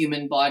of the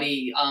human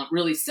body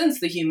really since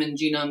the human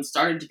genome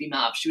started to be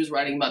mapped. She was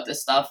writing about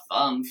this stuff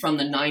from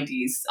the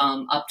 90s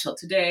up till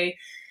today.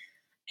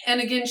 And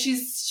again,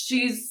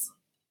 she's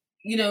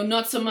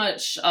not so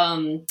much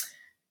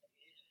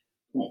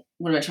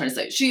what am I trying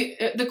to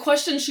say? The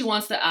questions she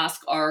wants to ask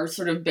are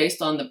sort of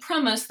based on the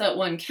premise that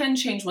one can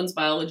change one's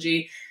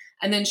biology,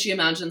 and then she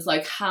imagines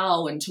like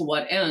how and to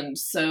what end.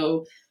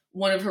 So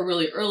one of her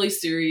really early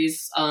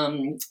series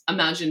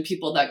imagined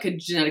people that could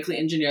genetically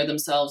engineer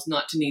themselves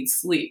not to need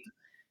sleep.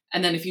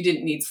 And then if you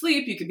didn't need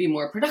sleep, you could be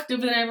more productive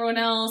than everyone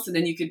else. And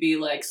then you could be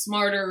like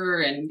smarter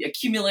and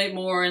accumulate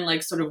more and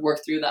like sort of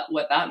work through that,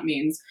 what that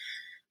means.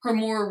 Her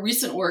more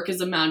recent work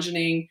is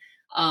imagining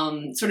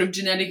sort of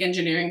genetic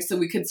engineering so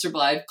we could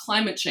survive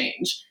climate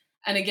change.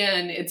 And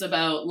again, it's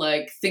about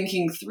like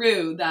thinking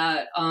through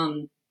that,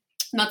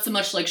 not so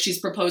much like she's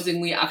proposing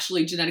we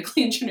actually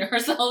genetically engineer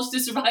ourselves to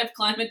survive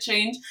climate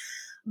change,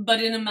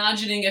 but in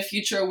imagining a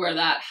future where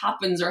that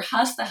happens or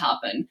has to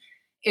happen,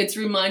 it's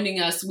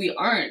reminding us we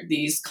aren't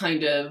these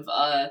kind of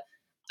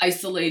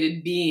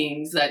isolated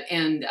beings that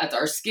end at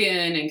our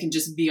skin and can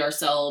just be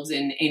ourselves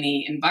in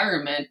any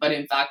environment. But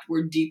in fact,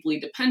 we're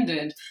deeply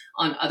dependent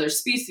on other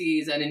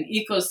species and an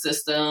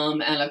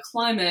ecosystem and a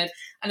climate.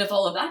 And if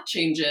all of that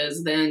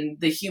changes, then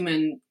the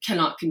human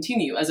cannot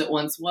continue as it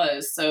once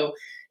was. So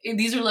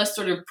these are less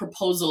sort of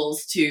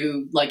proposals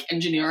to like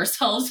engineer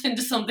ourselves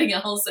into something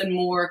else and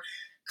more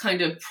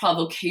kind of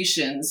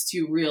provocations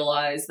to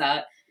realize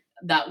that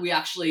we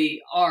actually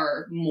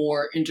are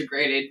more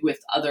integrated with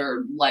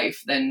other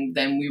life than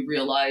we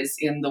realize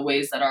in the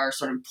ways that our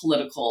sort of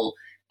political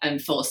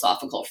and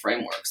philosophical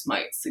frameworks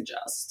might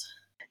suggest.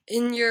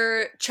 In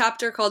your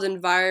chapter called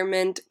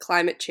Environment,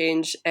 Climate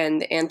Change,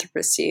 and the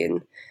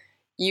Anthropocene,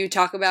 you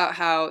talk about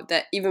how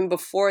that even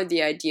before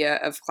the idea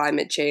of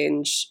climate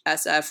change,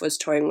 SF was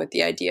toying with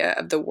the idea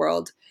of the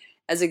world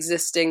as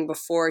existing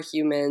before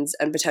humans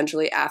and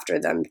potentially after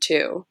them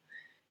too.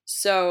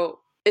 So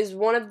is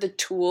one of the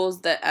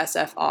tools that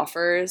SF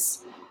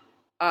offers,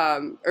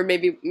 or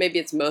maybe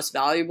its most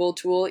valuable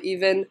tool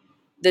even,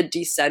 the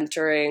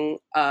decentering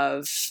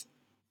of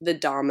the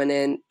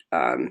dominant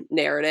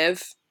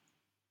narrative?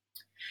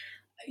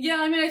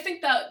 Yeah, I mean, I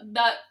think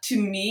that to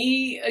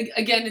me,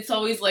 again, it's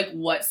always like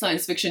what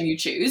science fiction you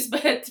choose,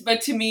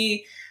 but to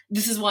me,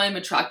 this is why I'm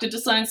attracted to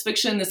science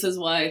fiction. This is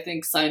why I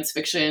think science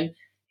fiction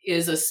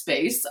is a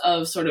space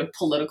of sort of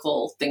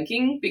political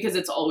thinking, because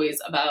it's always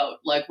about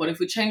like, what if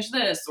we change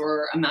this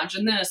or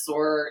imagine this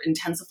or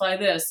intensify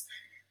this?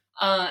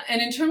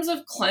 And in terms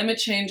of climate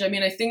change, I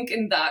mean, I think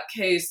in that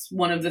case,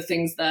 one of the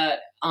things that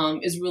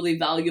is really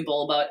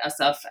valuable about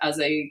SF as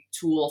a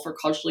tool for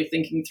culturally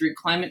thinking through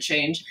climate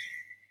change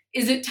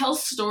is it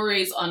tells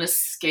stories on a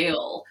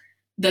scale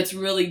that's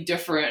really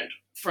different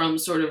from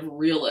sort of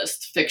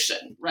realist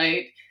fiction,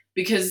 right?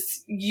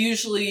 Because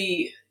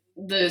usually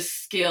the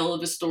scale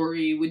of a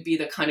story would be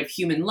the kind of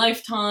human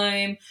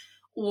lifetime,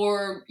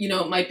 or,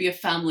 it might be a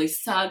family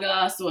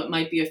saga, so it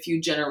might be a few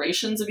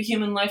generations of a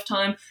human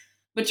lifetime.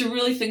 But to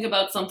really think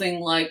about something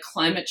like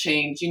climate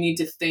change, you need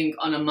to think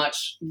on a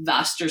much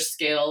vaster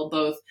scale,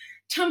 both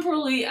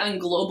temporally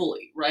and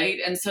globally, right?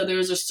 And so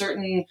there's a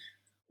certain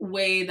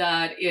way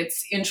that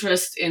its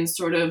interest in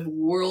sort of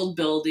world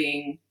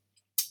building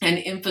and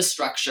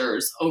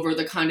infrastructures over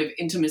the kind of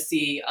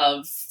intimacy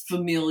of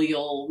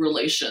familial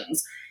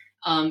relations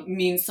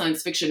means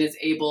science fiction is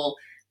able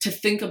to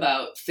think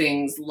about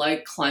things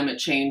like climate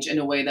change in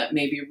a way that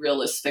maybe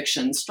realist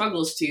fiction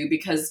struggles to,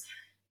 because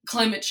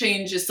climate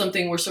change is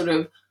something we're sort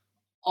of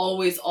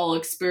always all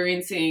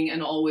experiencing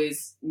and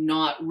always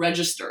not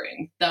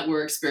registering that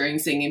we're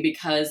experiencing, and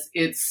because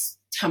its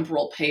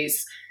temporal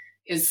pace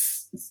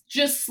is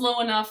just slow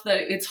enough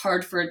that it's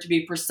hard for it to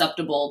be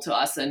perceptible to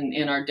us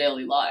in our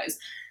daily lives.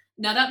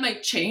 Now, that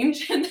might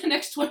change in the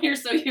next 20 or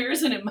so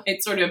years, and it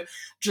might sort of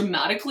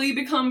dramatically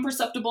become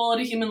perceptible at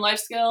a human life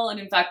scale. And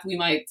in fact, we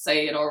might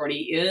say it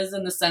already is,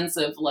 in the sense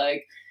of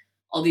like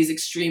all these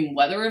extreme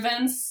weather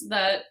events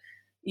that,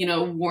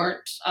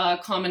 weren't a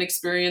common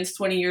experience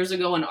 20 years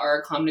ago and are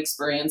a common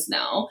experience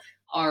now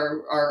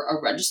are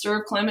a register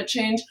of climate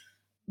change.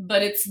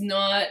 But it's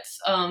not,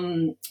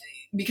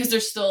 because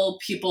there's still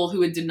people who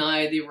would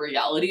deny the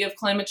reality of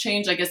climate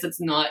change. I guess it's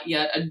not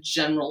yet a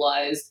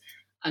generalized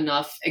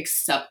enough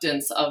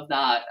acceptance of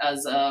that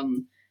as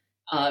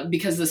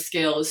because the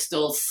scale is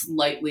still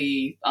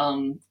slightly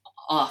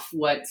off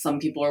what some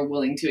people are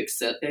willing to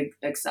accept.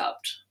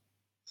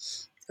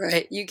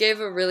 Right. You gave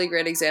a really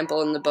great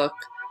example in the book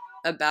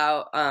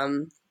about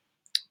an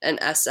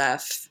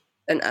SF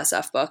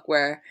book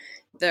where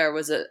there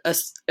was I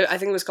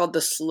think it was called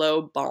the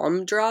slow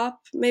bomb drop,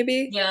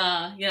 maybe?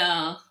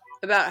 Yeah.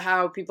 About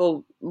how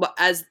people,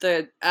 as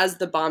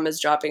the bomb is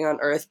dropping on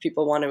Earth,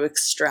 people want to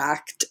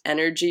extract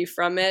energy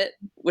from it,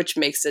 which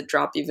makes it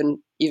drop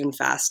even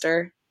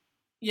faster.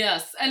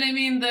 Yes, and I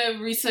mean the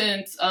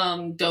recent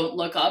Don't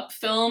Look Up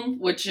film,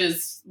 which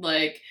is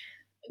like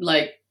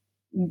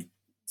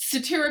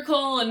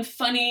satirical and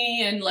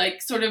funny and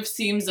like sort of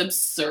seems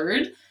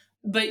absurd,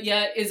 but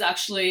yet is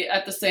actually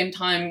at the same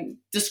time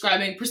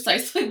describing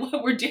precisely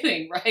what we're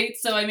doing, right?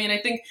 So I mean, I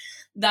think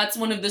that's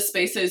one of the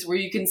spaces where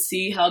you can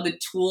see how the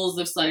tools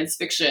of science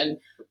fiction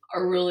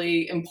are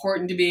really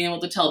important to being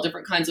able to tell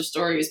different kinds of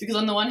stories. Because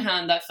on the one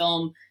hand, that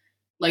film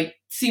like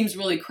seems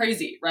really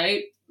crazy,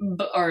 right?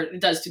 Or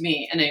it does to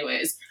me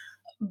anyways.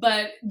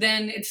 But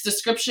then its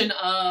description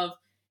of,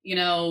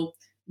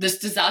 this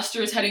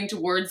disaster is heading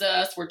towards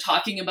us. We're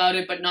talking about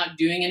it, but not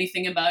doing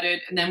anything about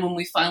it. And then when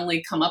we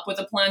finally come up with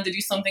a plan to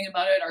do something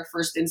about it, our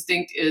first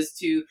instinct is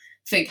to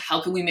think,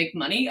 how can we make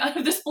money out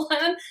of this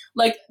plan?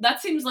 Like,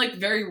 that seems like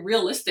very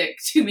realistic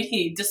to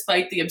me,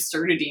 despite the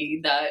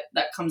absurdity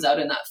that comes out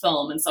in that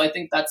film. And so I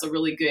think that's a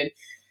really good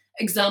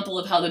example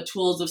of how the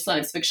tools of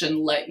science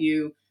fiction let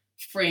you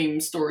frame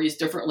stories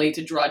differently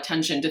to draw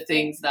attention to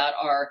things that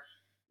are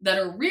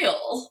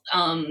real.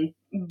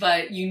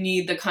 But you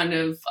need the kind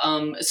of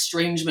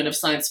estrangement of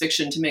science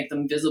fiction to make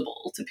them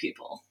visible to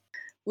people.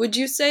 Would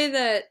you say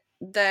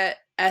that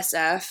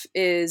SF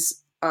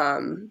is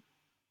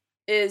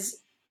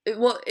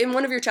well, in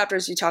one of your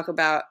chapters you talk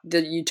about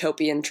the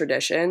utopian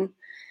tradition.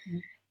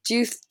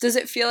 Does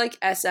it feel like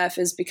SF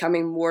is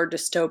becoming more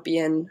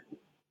dystopian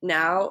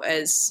now,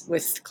 as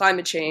with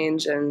climate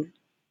change and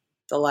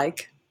the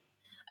like?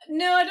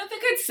 No, I don't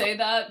think I'd say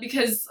that,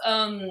 because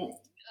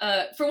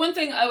for one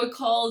thing, I would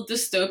call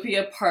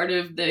dystopia part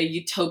of the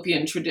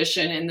utopian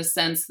tradition, in the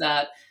sense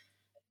that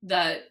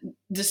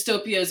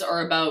dystopias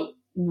are about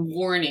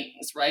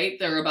warnings, right?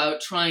 They're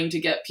about trying to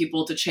get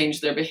people to change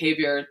their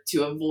behavior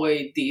to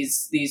avoid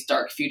these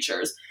dark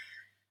futures.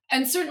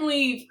 And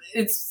certainly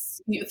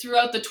it's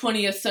throughout the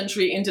 20th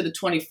century into the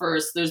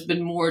 21st, there's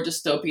been more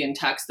dystopian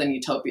texts than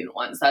utopian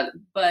ones.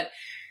 But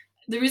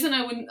the reason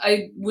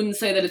I wouldn't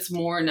say that it's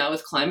more now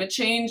with climate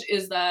change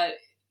is that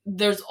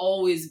there's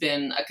always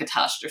been a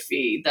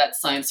catastrophe that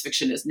science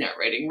fiction is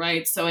narrating,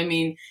 right? So, I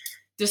mean,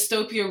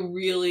 dystopia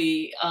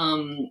really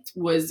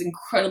was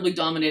incredibly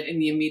dominant in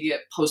the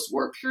immediate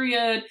post-war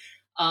period.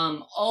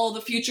 All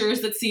the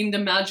futures that seemed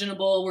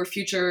imaginable were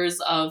futures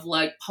of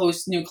like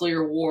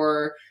post-nuclear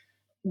war,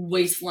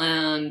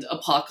 wasteland,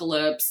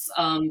 apocalypse.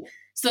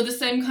 So the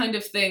same kind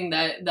of thing,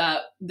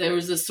 that there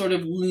was this sort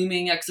of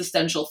looming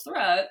existential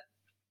threat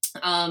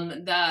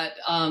that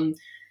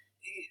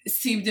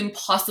seemed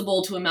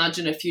impossible to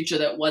imagine a future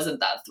that wasn't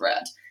that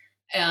threat.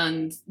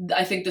 And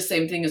I think the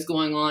same thing is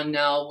going on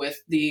now with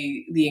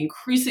the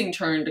increasing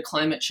turn to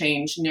climate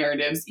change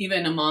narratives,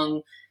 even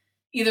among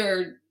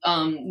either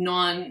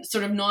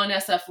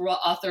non-SF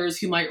authors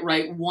who might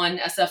write one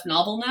SF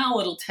novel now.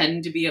 It'll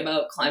tend to be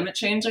about climate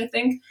change, I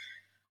think.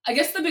 I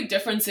guess the big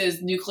difference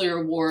is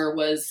nuclear war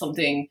was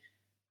something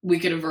we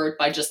could avert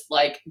by just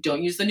like,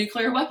 don't use the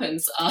nuclear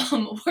weapons.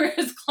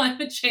 Whereas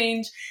climate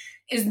change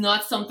is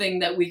not something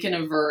that we can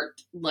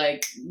avert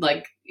like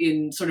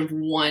in sort of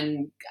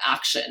one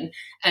action.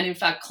 And in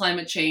fact,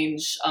 climate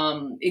change,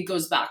 it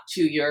goes back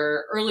to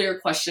your earlier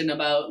question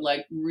about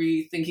like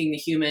rethinking the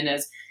human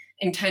as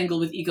entangled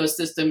with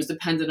ecosystems,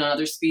 dependent on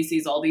other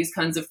species, all these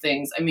kinds of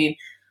things. I mean,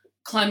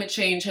 climate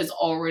change has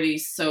already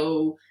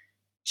so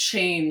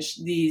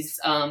changed these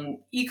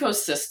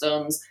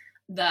ecosystems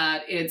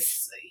that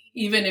it's,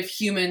 even if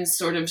humans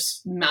sort of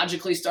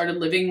magically started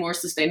living more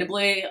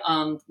sustainably,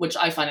 which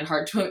I find it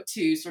hard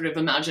to sort of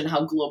imagine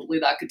how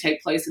globally that could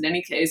take place in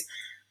any case,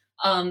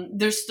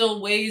 there's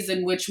still ways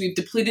in which we've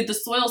depleted the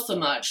soil so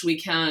much. We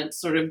can't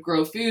sort of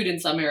grow food in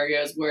some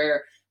areas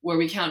where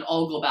we can't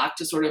all go back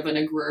to sort of an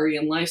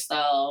agrarian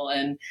lifestyle.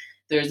 And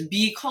there's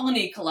bee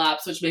colony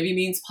collapse, which maybe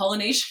means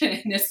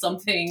pollination is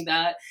something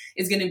that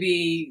is going to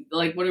be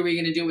like, what are we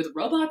going to do with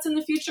robots in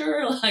the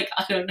future? Like,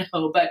 I don't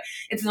know, but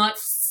it's not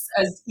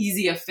as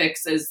easy a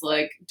fix as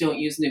like, don't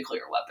use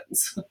nuclear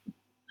weapons.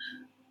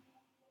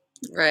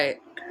 Right.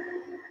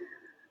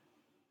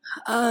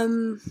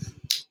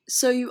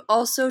 So you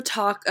also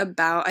talk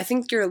about, I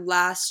think your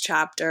last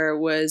chapter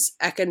was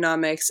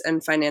economics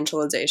and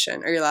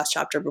financialization, or your last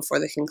chapter before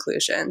the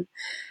conclusion.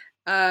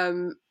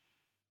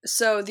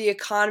 So the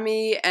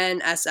economy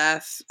and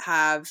SF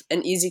have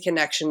an easy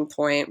connection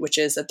point, which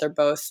is that they're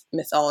both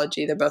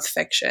mythology, they're both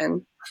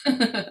fiction.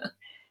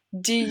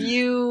 Do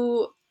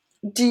you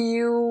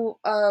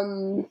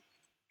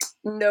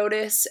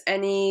notice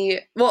any?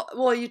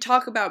 Well, you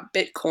talk about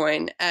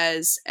Bitcoin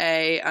as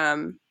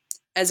an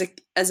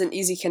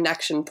easy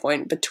connection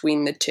point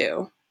between the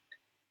two.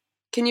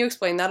 Can you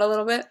explain that a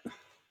little bit?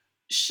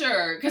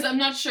 Sure, because I'm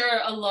not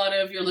sure a lot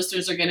of your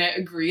listeners are going to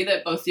agree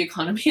that both the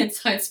economy and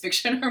science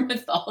fiction are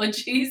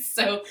mythologies.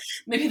 So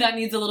maybe that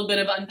needs a little bit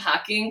of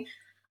unpacking.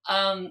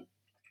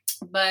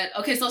 But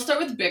okay, so I'll start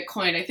with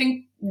Bitcoin. I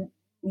think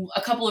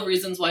a couple of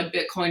reasons why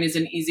Bitcoin is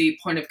an easy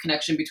point of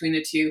connection between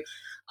the two.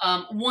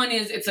 One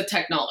is it's a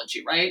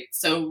technology, right?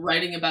 So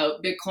writing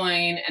about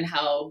Bitcoin and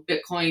how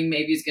Bitcoin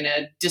maybe is going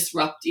to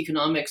disrupt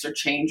economics or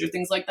change or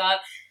things like that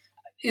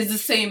is the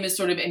same as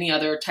sort of any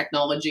other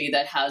technology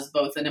that has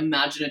both an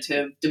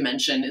imaginative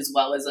dimension as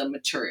well as a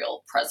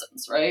material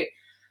presence, right?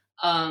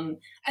 And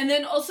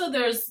then also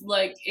there's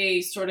like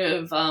a sort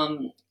of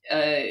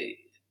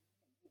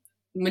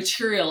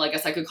material, I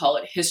guess I could call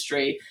it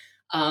history,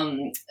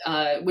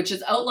 which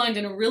is outlined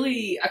in a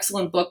really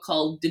excellent book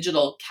called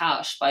Digital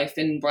Cash by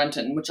Finn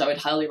Brenton, which I would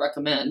highly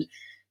recommend.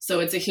 So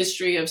it's a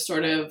history of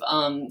sort of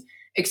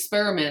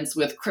experiments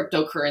with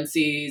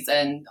cryptocurrencies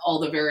and all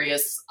the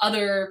various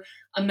other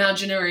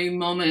imaginary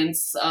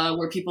moments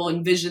where people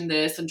envisioned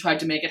this and tried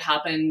to make it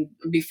happen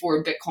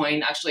before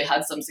Bitcoin actually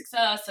had some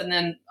success. And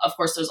then, of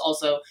course, there's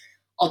also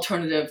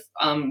alternative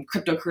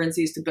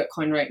cryptocurrencies to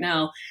Bitcoin right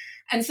now.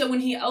 And so when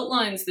he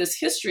outlines this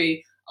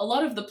history, a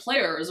lot of the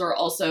players are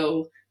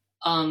also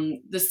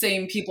the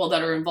same people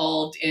that are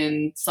involved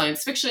in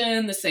science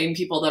fiction, the same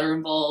people that are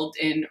involved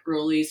in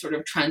early sort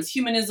of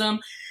transhumanism.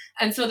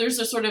 And so there's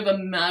a sort of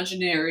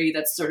imaginary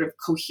that's sort of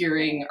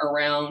cohering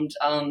around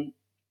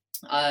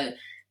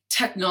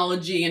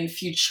technology and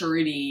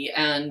futurity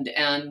and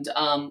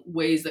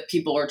ways that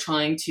people are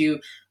trying to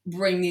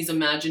bring these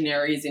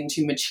imaginaries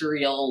into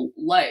material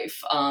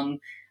life,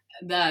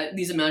 that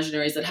these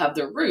imaginaries that have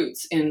their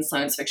roots in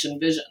science fiction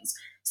visions.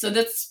 So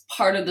that's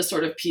part of the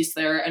sort of piece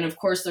there. And of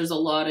course, there's a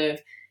lot of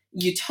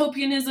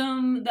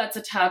utopianism that's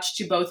attached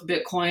to both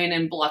Bitcoin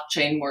and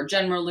blockchain more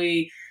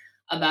generally,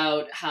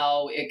 about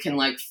how it can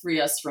like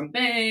free us from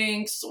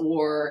banks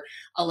or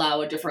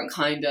allow a different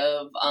kind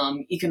of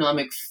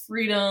economic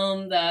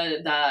freedom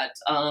that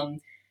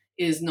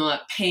is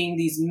not paying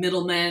these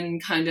middlemen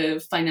kind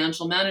of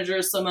financial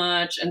managers so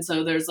much. And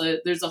so there's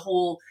a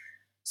whole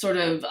sort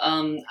of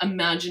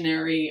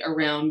imaginary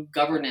around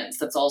governance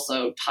that's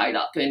also tied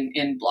up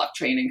in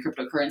blockchain and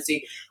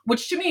cryptocurrency,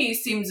 which to me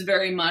seems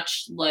very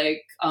much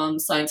like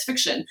science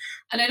fiction.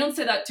 And I don't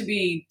say that to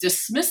be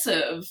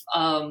dismissive,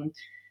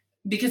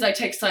 because I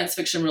take science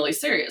fiction really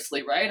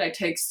seriously, right? I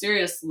take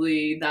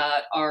seriously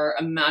that our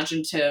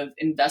imaginative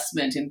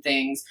investment in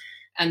things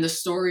and the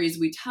stories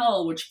we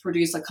tell, which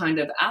produce a kind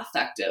of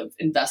affective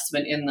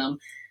investment in them,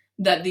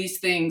 that these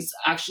things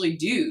actually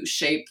do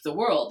shape the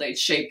world. They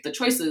shape the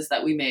choices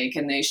that we make,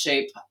 and they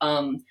shape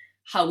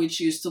how we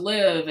choose to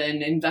live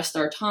and invest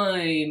our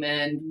time,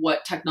 and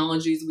what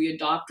technologies we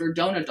adopt or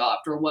don't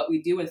adopt, or what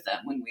we do with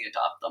them when we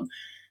adopt them.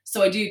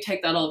 So I do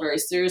take that all very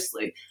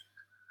seriously.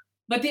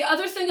 But the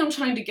other thing I'm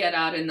trying to get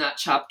at in that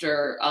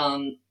chapter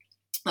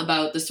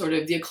about the sort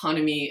of the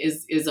economy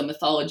is a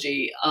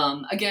mythology.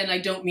 Again, I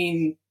don't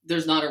mean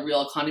there's not a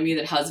real economy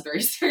that has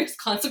very serious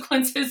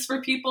consequences for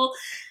people.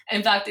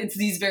 In fact, it's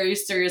these very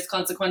serious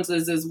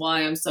consequences is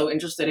why I'm so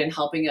interested in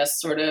helping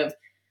us sort of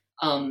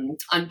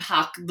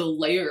unpack the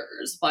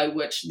layers by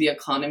which the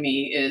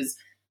economy is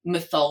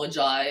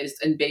mythologized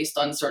and based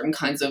on certain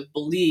kinds of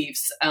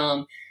beliefs.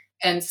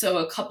 And so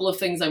a couple of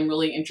things I'm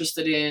really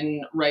interested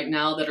in right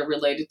now that are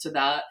related to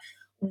that.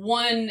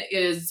 One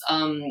is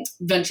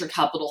venture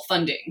capital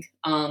funding.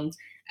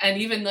 And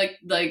even like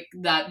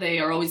that they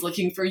are always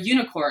looking for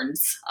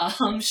unicorns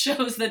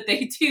shows that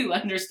they too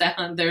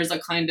understand there's a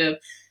kind of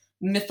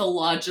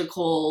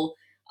mythological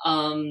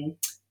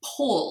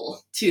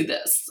pull to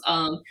this.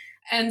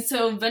 And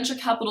so venture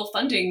capital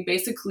funding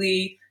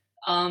basically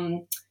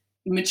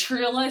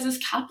materializes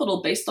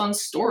capital based on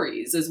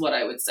stories is what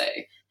I would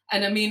say.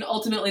 And I mean,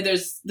 ultimately,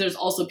 there's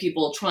also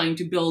people trying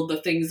to build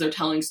the things they're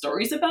telling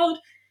stories about,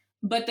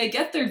 but they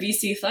get their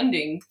VC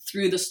funding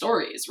through the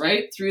stories,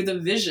 right? Through the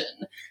vision,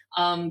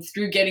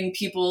 through getting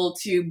people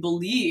to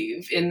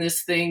believe in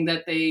this thing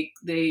that they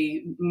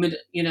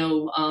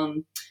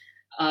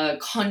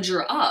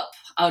conjure up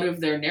out of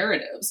their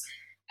narratives.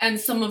 And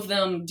some of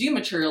them do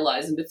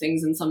materialize into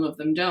things, and some of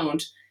them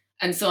don't.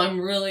 And so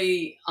I'm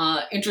really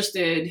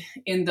interested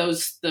in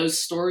those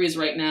stories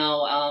right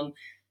now.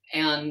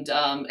 And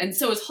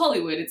so is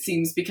Hollywood, it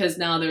seems, because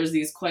now there's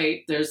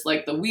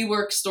like the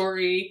WeWork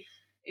story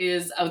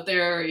is out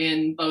there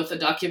in both a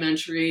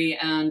documentary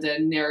and a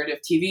narrative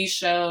TV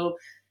show.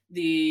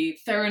 The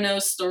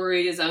Theranos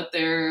story is out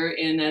there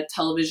in a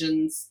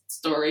television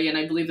story, and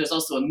I believe there's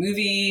also a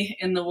movie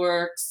in the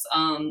works.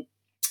 And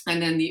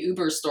then the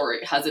Uber story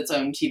has its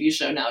own TV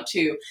show now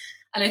too.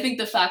 And I think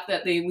the fact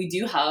that we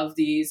do have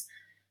these,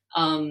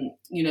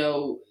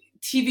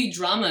 TV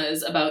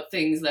dramas about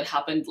things that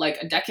happened like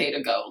a decade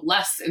ago,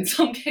 less in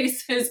some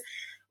cases,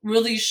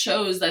 really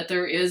shows that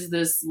there is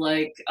this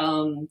like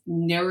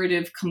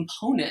narrative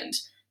component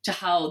to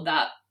how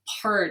that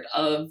part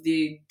of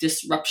the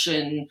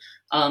disruption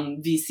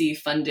VC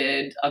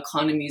funded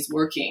economy is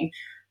working.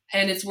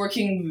 And it's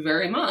working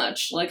very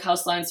much like how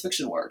science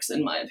fiction works,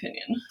 in my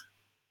opinion.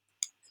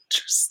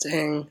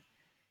 Interesting.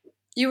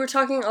 You were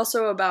talking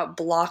also about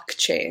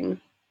blockchain.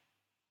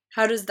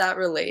 How does that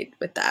relate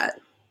with that?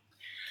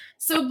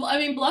 So, I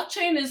mean,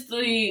 blockchain is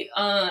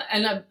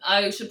and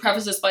I should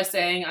preface this by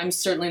saying I'm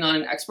certainly not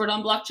an expert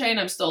on blockchain.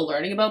 I'm still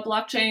learning about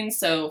blockchain.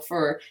 So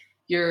for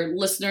your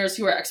listeners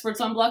who are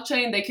experts on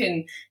blockchain, they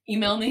can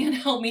email me and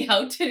help me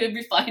out to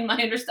refine my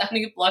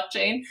understanding of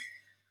blockchain.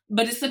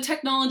 But it's the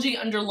technology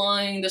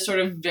underlying the sort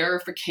of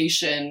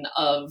verification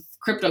of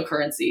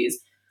cryptocurrencies.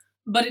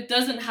 But it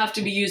doesn't have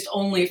to be used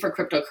only for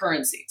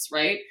cryptocurrencies,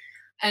 right?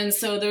 And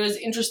so there is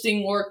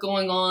interesting work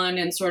going on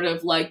in sort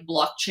of like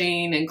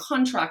blockchain and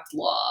contract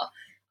law,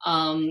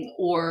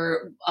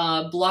 or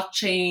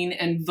blockchain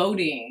and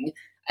voting.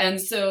 And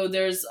so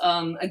there's,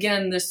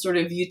 again, this sort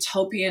of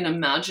utopian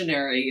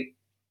imaginary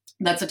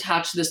that's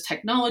attached to this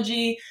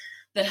technology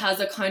that has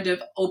a kind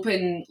of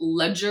open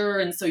ledger.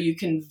 And so you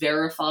can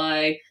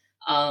verify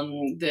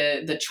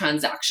the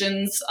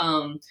transactions.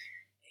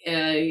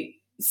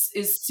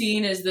 Is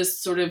seen as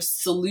this sort of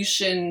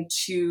solution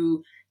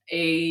to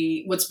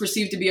what's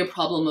perceived to be a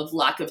problem of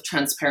lack of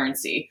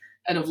transparency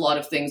and of a lot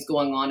of things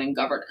going on in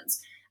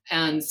governance.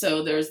 And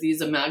so there's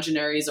these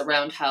imaginaries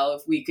around how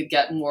if we could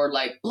get more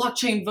like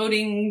blockchain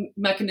voting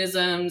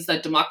mechanisms,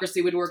 that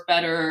democracy would work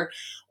better,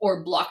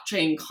 or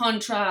blockchain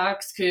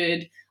contracts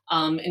could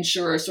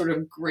ensure a sort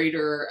of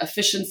greater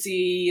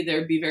efficiency.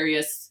 There'd be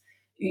various,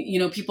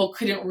 people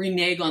couldn't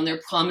renege on their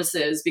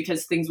promises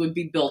because things would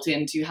be built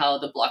into how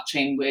the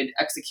blockchain would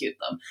execute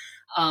them.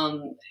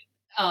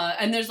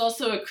 And there's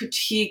also a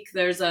critique.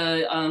 There's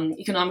a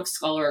economics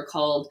scholar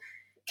called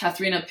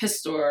Katharina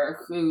Pistor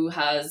who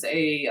has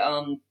a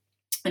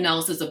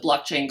analysis of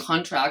blockchain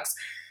contracts,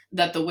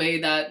 that the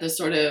way that the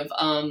sort of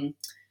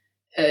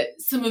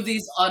some of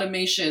these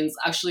automations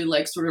actually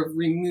like sort of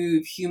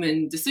remove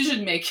human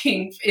decision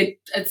making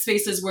at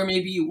spaces where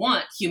maybe you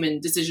want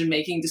human decision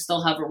making to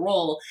still have a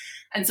role.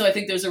 And so I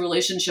think there's a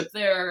relationship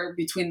there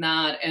between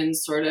that and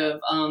sort of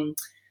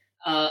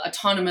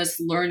autonomous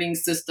learning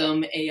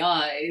system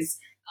AIs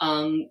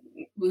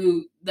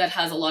that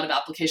has a lot of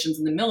applications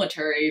in the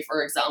military,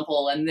 for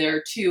example. And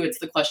there too, it's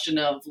the question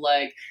of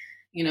like,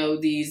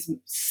 these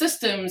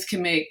systems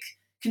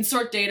can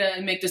sort data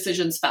and make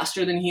decisions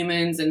faster than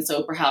humans. And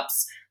so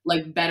perhaps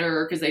like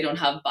better because they don't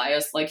have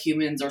bias like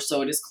humans, or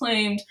so it is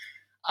claimed.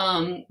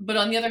 But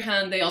on the other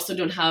hand, they also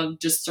don't have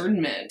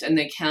discernment, and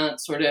they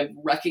can't sort of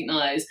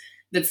recognize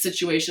that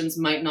situations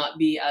might not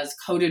be as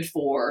coded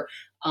for,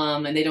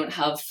 and they don't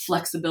have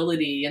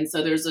flexibility. And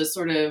so there's a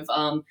sort of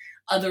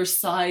other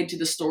side to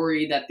the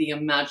story that the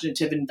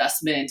imaginative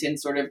investment in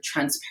sort of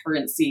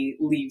transparency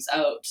leaves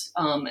out.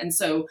 And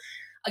so,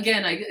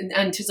 again, I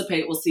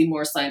anticipate we'll see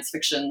more science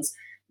fictions.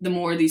 The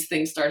more these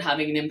things start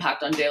having an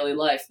impact on daily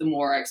life, the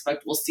more I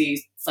expect we'll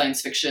see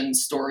science fiction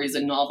stories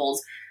and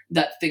novels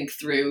that think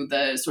through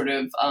the sort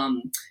of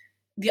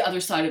the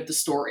other side of the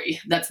story.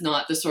 That's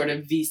not the sort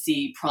of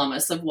VC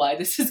promise of why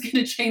this is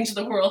going to change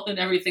the world and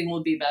everything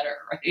will be better,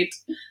 right?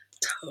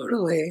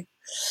 Totally.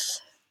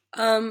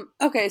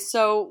 Okay,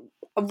 so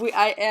we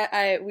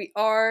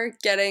are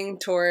getting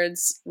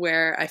towards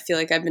where I feel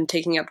like I've been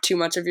taking up too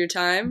much of your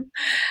time.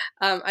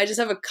 I just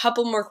have a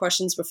couple more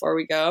questions before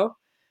we go.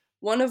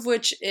 One of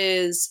which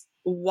is,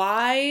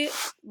 why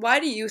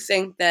do you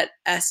think that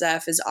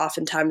SF is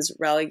oftentimes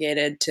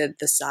relegated to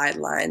the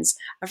sidelines?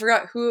 I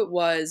forgot who it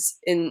was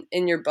in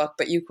your book,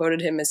 but you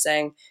quoted him as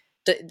saying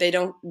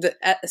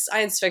that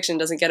science fiction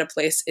doesn't get a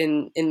place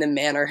in the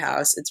manor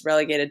house. It's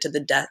relegated to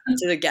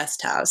the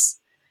guest house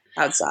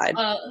outside.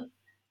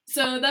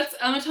 So that's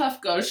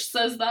Amitav Ghosh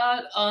says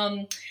that.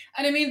 And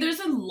I mean,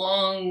 there's a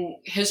long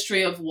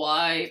history of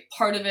why.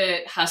 Part of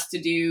it has to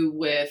do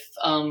with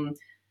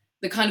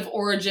the kind of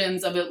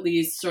origins of at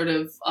least sort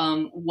of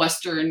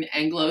Western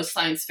Anglo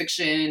science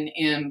fiction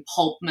in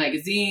pulp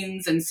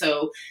magazines. And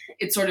so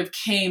it sort of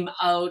came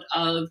out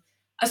of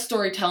a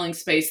storytelling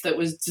space that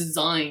was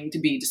designed to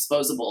be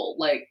disposable,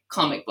 like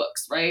comic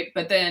books, right?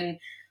 But then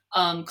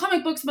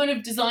comic books might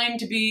have been designed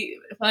to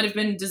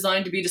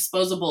be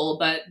disposable,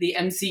 but the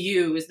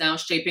MCU is now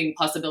shaping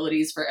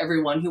possibilities for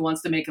everyone who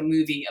wants to make a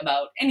movie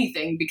about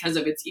anything because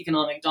of its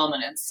economic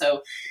dominance.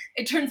 So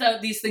it turns out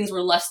these things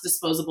were less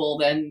disposable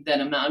than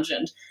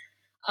imagined.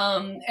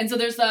 And so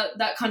there's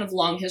that kind of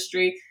long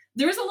history.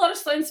 There is a lot of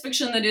science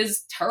fiction that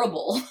is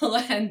terrible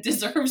and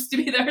deserves to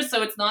be there.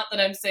 So it's not that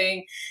I'm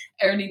saying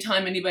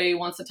anytime anybody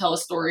wants to tell a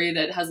story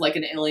that has like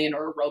an alien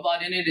or a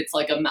robot in it, it's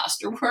like a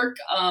masterwork.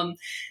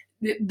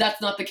 That's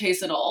not the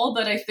case at all.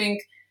 But I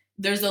think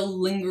there's a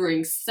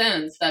lingering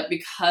sense that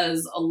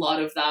because a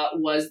lot of that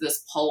was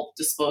this pulp,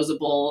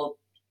 disposable,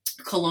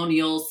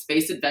 colonial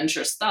space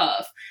adventure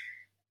stuff,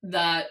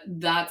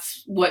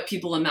 that's what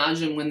people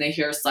imagine when they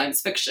hear science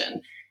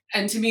fiction.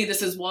 And to me,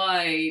 this is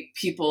why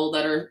people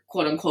that are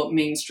quote unquote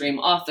mainstream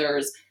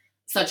authors,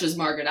 such as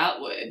Margaret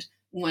Atwood,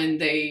 when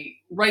they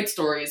write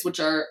stories, which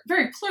are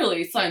very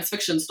clearly science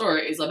fiction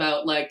stories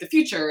about like the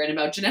future and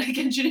about genetic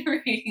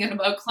engineering and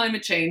about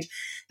climate change,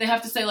 they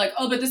have to say like,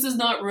 oh, but this is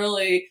not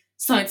really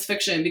science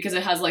fiction because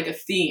it has like a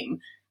theme.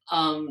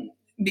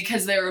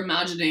 Because they're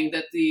imagining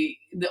that the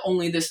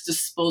only this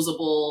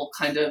disposable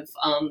kind of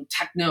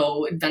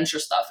techno adventure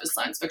stuff is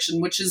science fiction,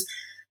 which is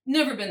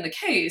never been the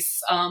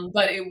case,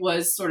 but it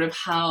was sort of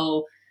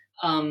how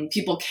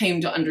people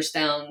came to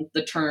understand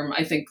the term,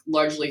 I think,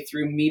 largely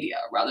through media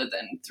rather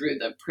than through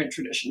the print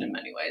tradition in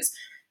many ways.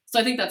 So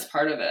I think that's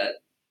part of it.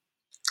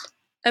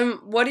 And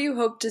what do you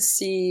hope to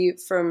see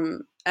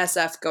from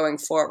SF going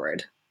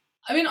forward?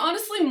 I mean,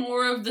 honestly,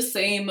 more of the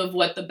same of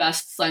what the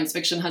best science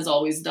fiction has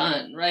always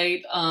done,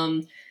 right?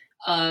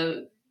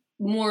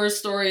 More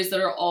stories that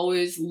are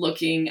always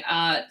looking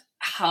at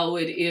how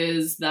it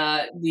is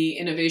that the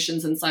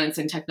innovations in science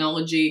and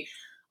technology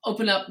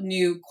open up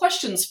new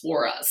questions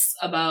for us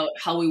about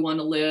how we want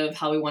to live,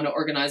 how we want to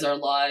organize our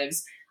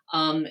lives.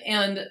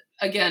 And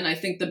again, I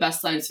think the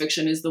best science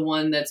fiction is the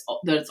one that's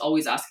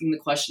always asking the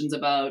questions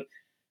about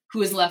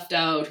who is left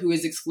out, who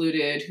is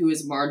excluded, who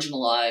is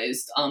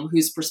marginalized,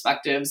 whose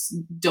perspectives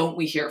don't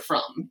we hear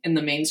from in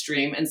the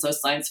mainstream. And so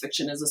science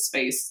fiction is a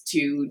space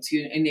to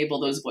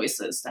enable those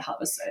voices to have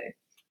a say.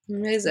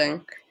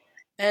 Amazing.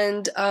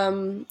 And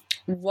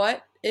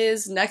what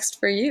is next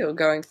for you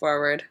going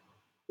forward?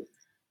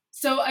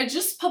 So I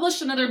just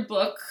published another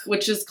book,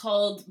 which is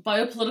called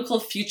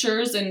Biopolitical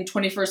Futures in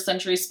 21st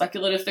Century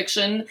Speculative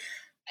Fiction.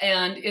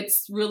 And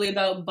it's really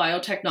about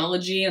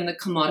biotechnology and the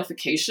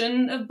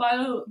commodification of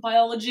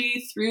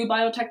biology through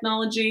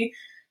biotechnology.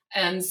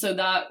 And so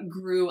that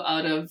grew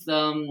out of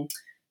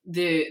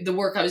the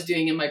work I was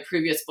doing in my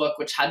previous book,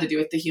 which had to do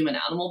with the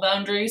human-animal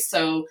boundary.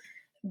 So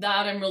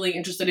that I'm really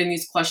interested in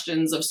these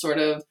questions of sort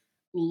of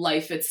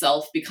life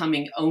itself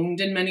becoming owned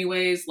in many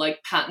ways,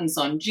 like patents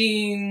on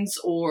genes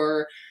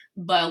or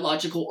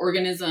biological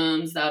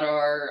organisms that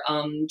are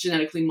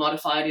genetically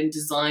modified and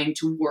designed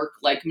to work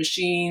like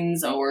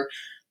machines, or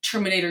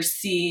Terminator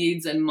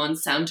seeds and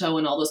Monsanto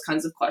and all those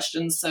kinds of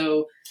questions.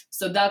 So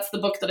that's the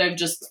book that I've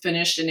just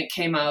finished, and it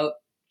came out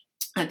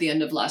at the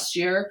end of last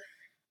year.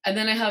 And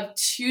then I have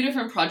two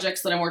different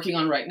projects that I'm working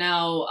on right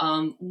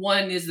now.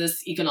 One is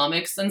this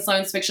economics and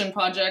science fiction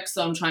project.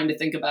 So I'm trying to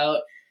think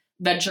about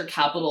venture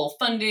capital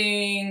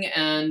funding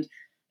and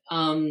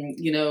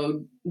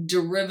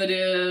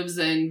derivatives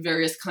and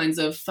various kinds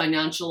of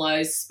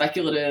financialized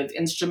speculative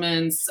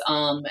instruments,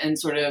 and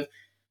sort of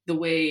the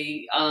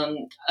way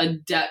a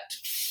debt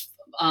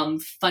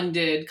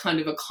funded kind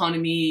of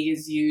economy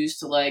is used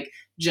to like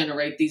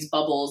generate these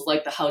bubbles,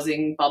 like the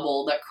housing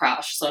bubble that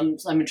crashed. So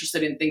I'm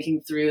interested in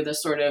thinking through the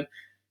sort of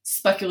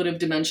speculative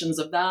dimensions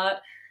of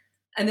that.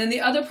 And then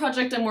the other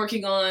project I'm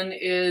working on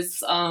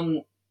is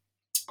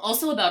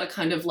also about a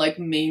kind of like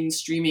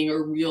mainstreaming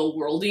or real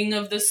worlding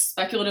of this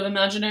speculative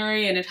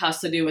imaginary. And it has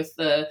to do with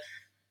the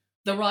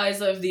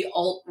rise of the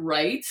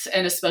alt-right,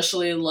 and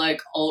especially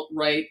like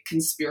alt-right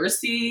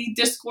conspiracy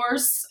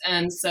discourse.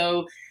 And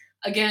so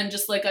again,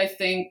 just like I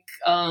think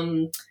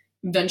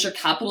venture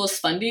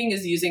capitalist funding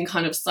is using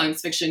kind of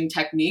science fiction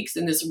techniques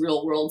in this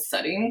real world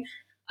setting,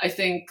 I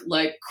think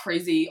like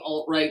crazy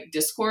alt-right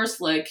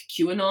discourse like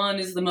QAnon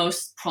is the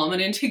most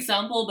prominent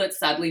example, but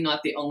sadly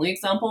not the only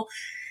example,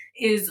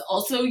 is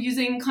also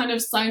using kind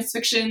of science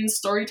fiction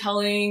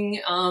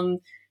storytelling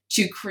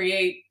to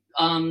create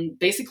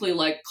basically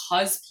like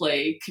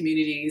cosplay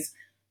communities.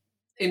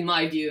 In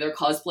my view, they're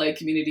cosplay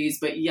communities,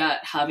 but yet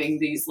having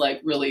these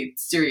like really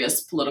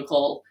serious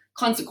political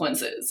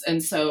consequences.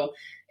 And so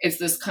it's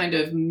this kind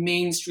of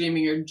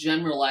mainstreaming or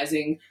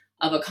generalizing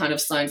of a kind of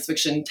science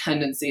fiction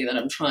tendency that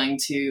I'm trying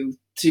to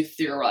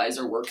theorize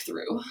or work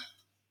through.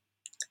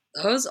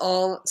 Those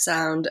all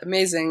sound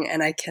amazing,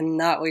 and I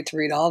cannot wait to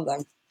read all of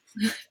them.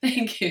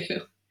 Thank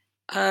you.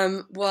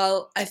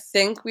 Well, I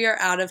think we are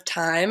out of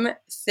time.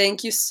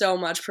 Thank you so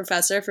much,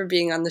 Professor, for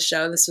being on the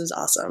show. This was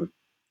awesome.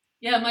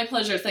 Yeah, my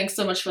pleasure. Thanks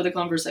so much for the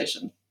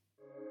conversation.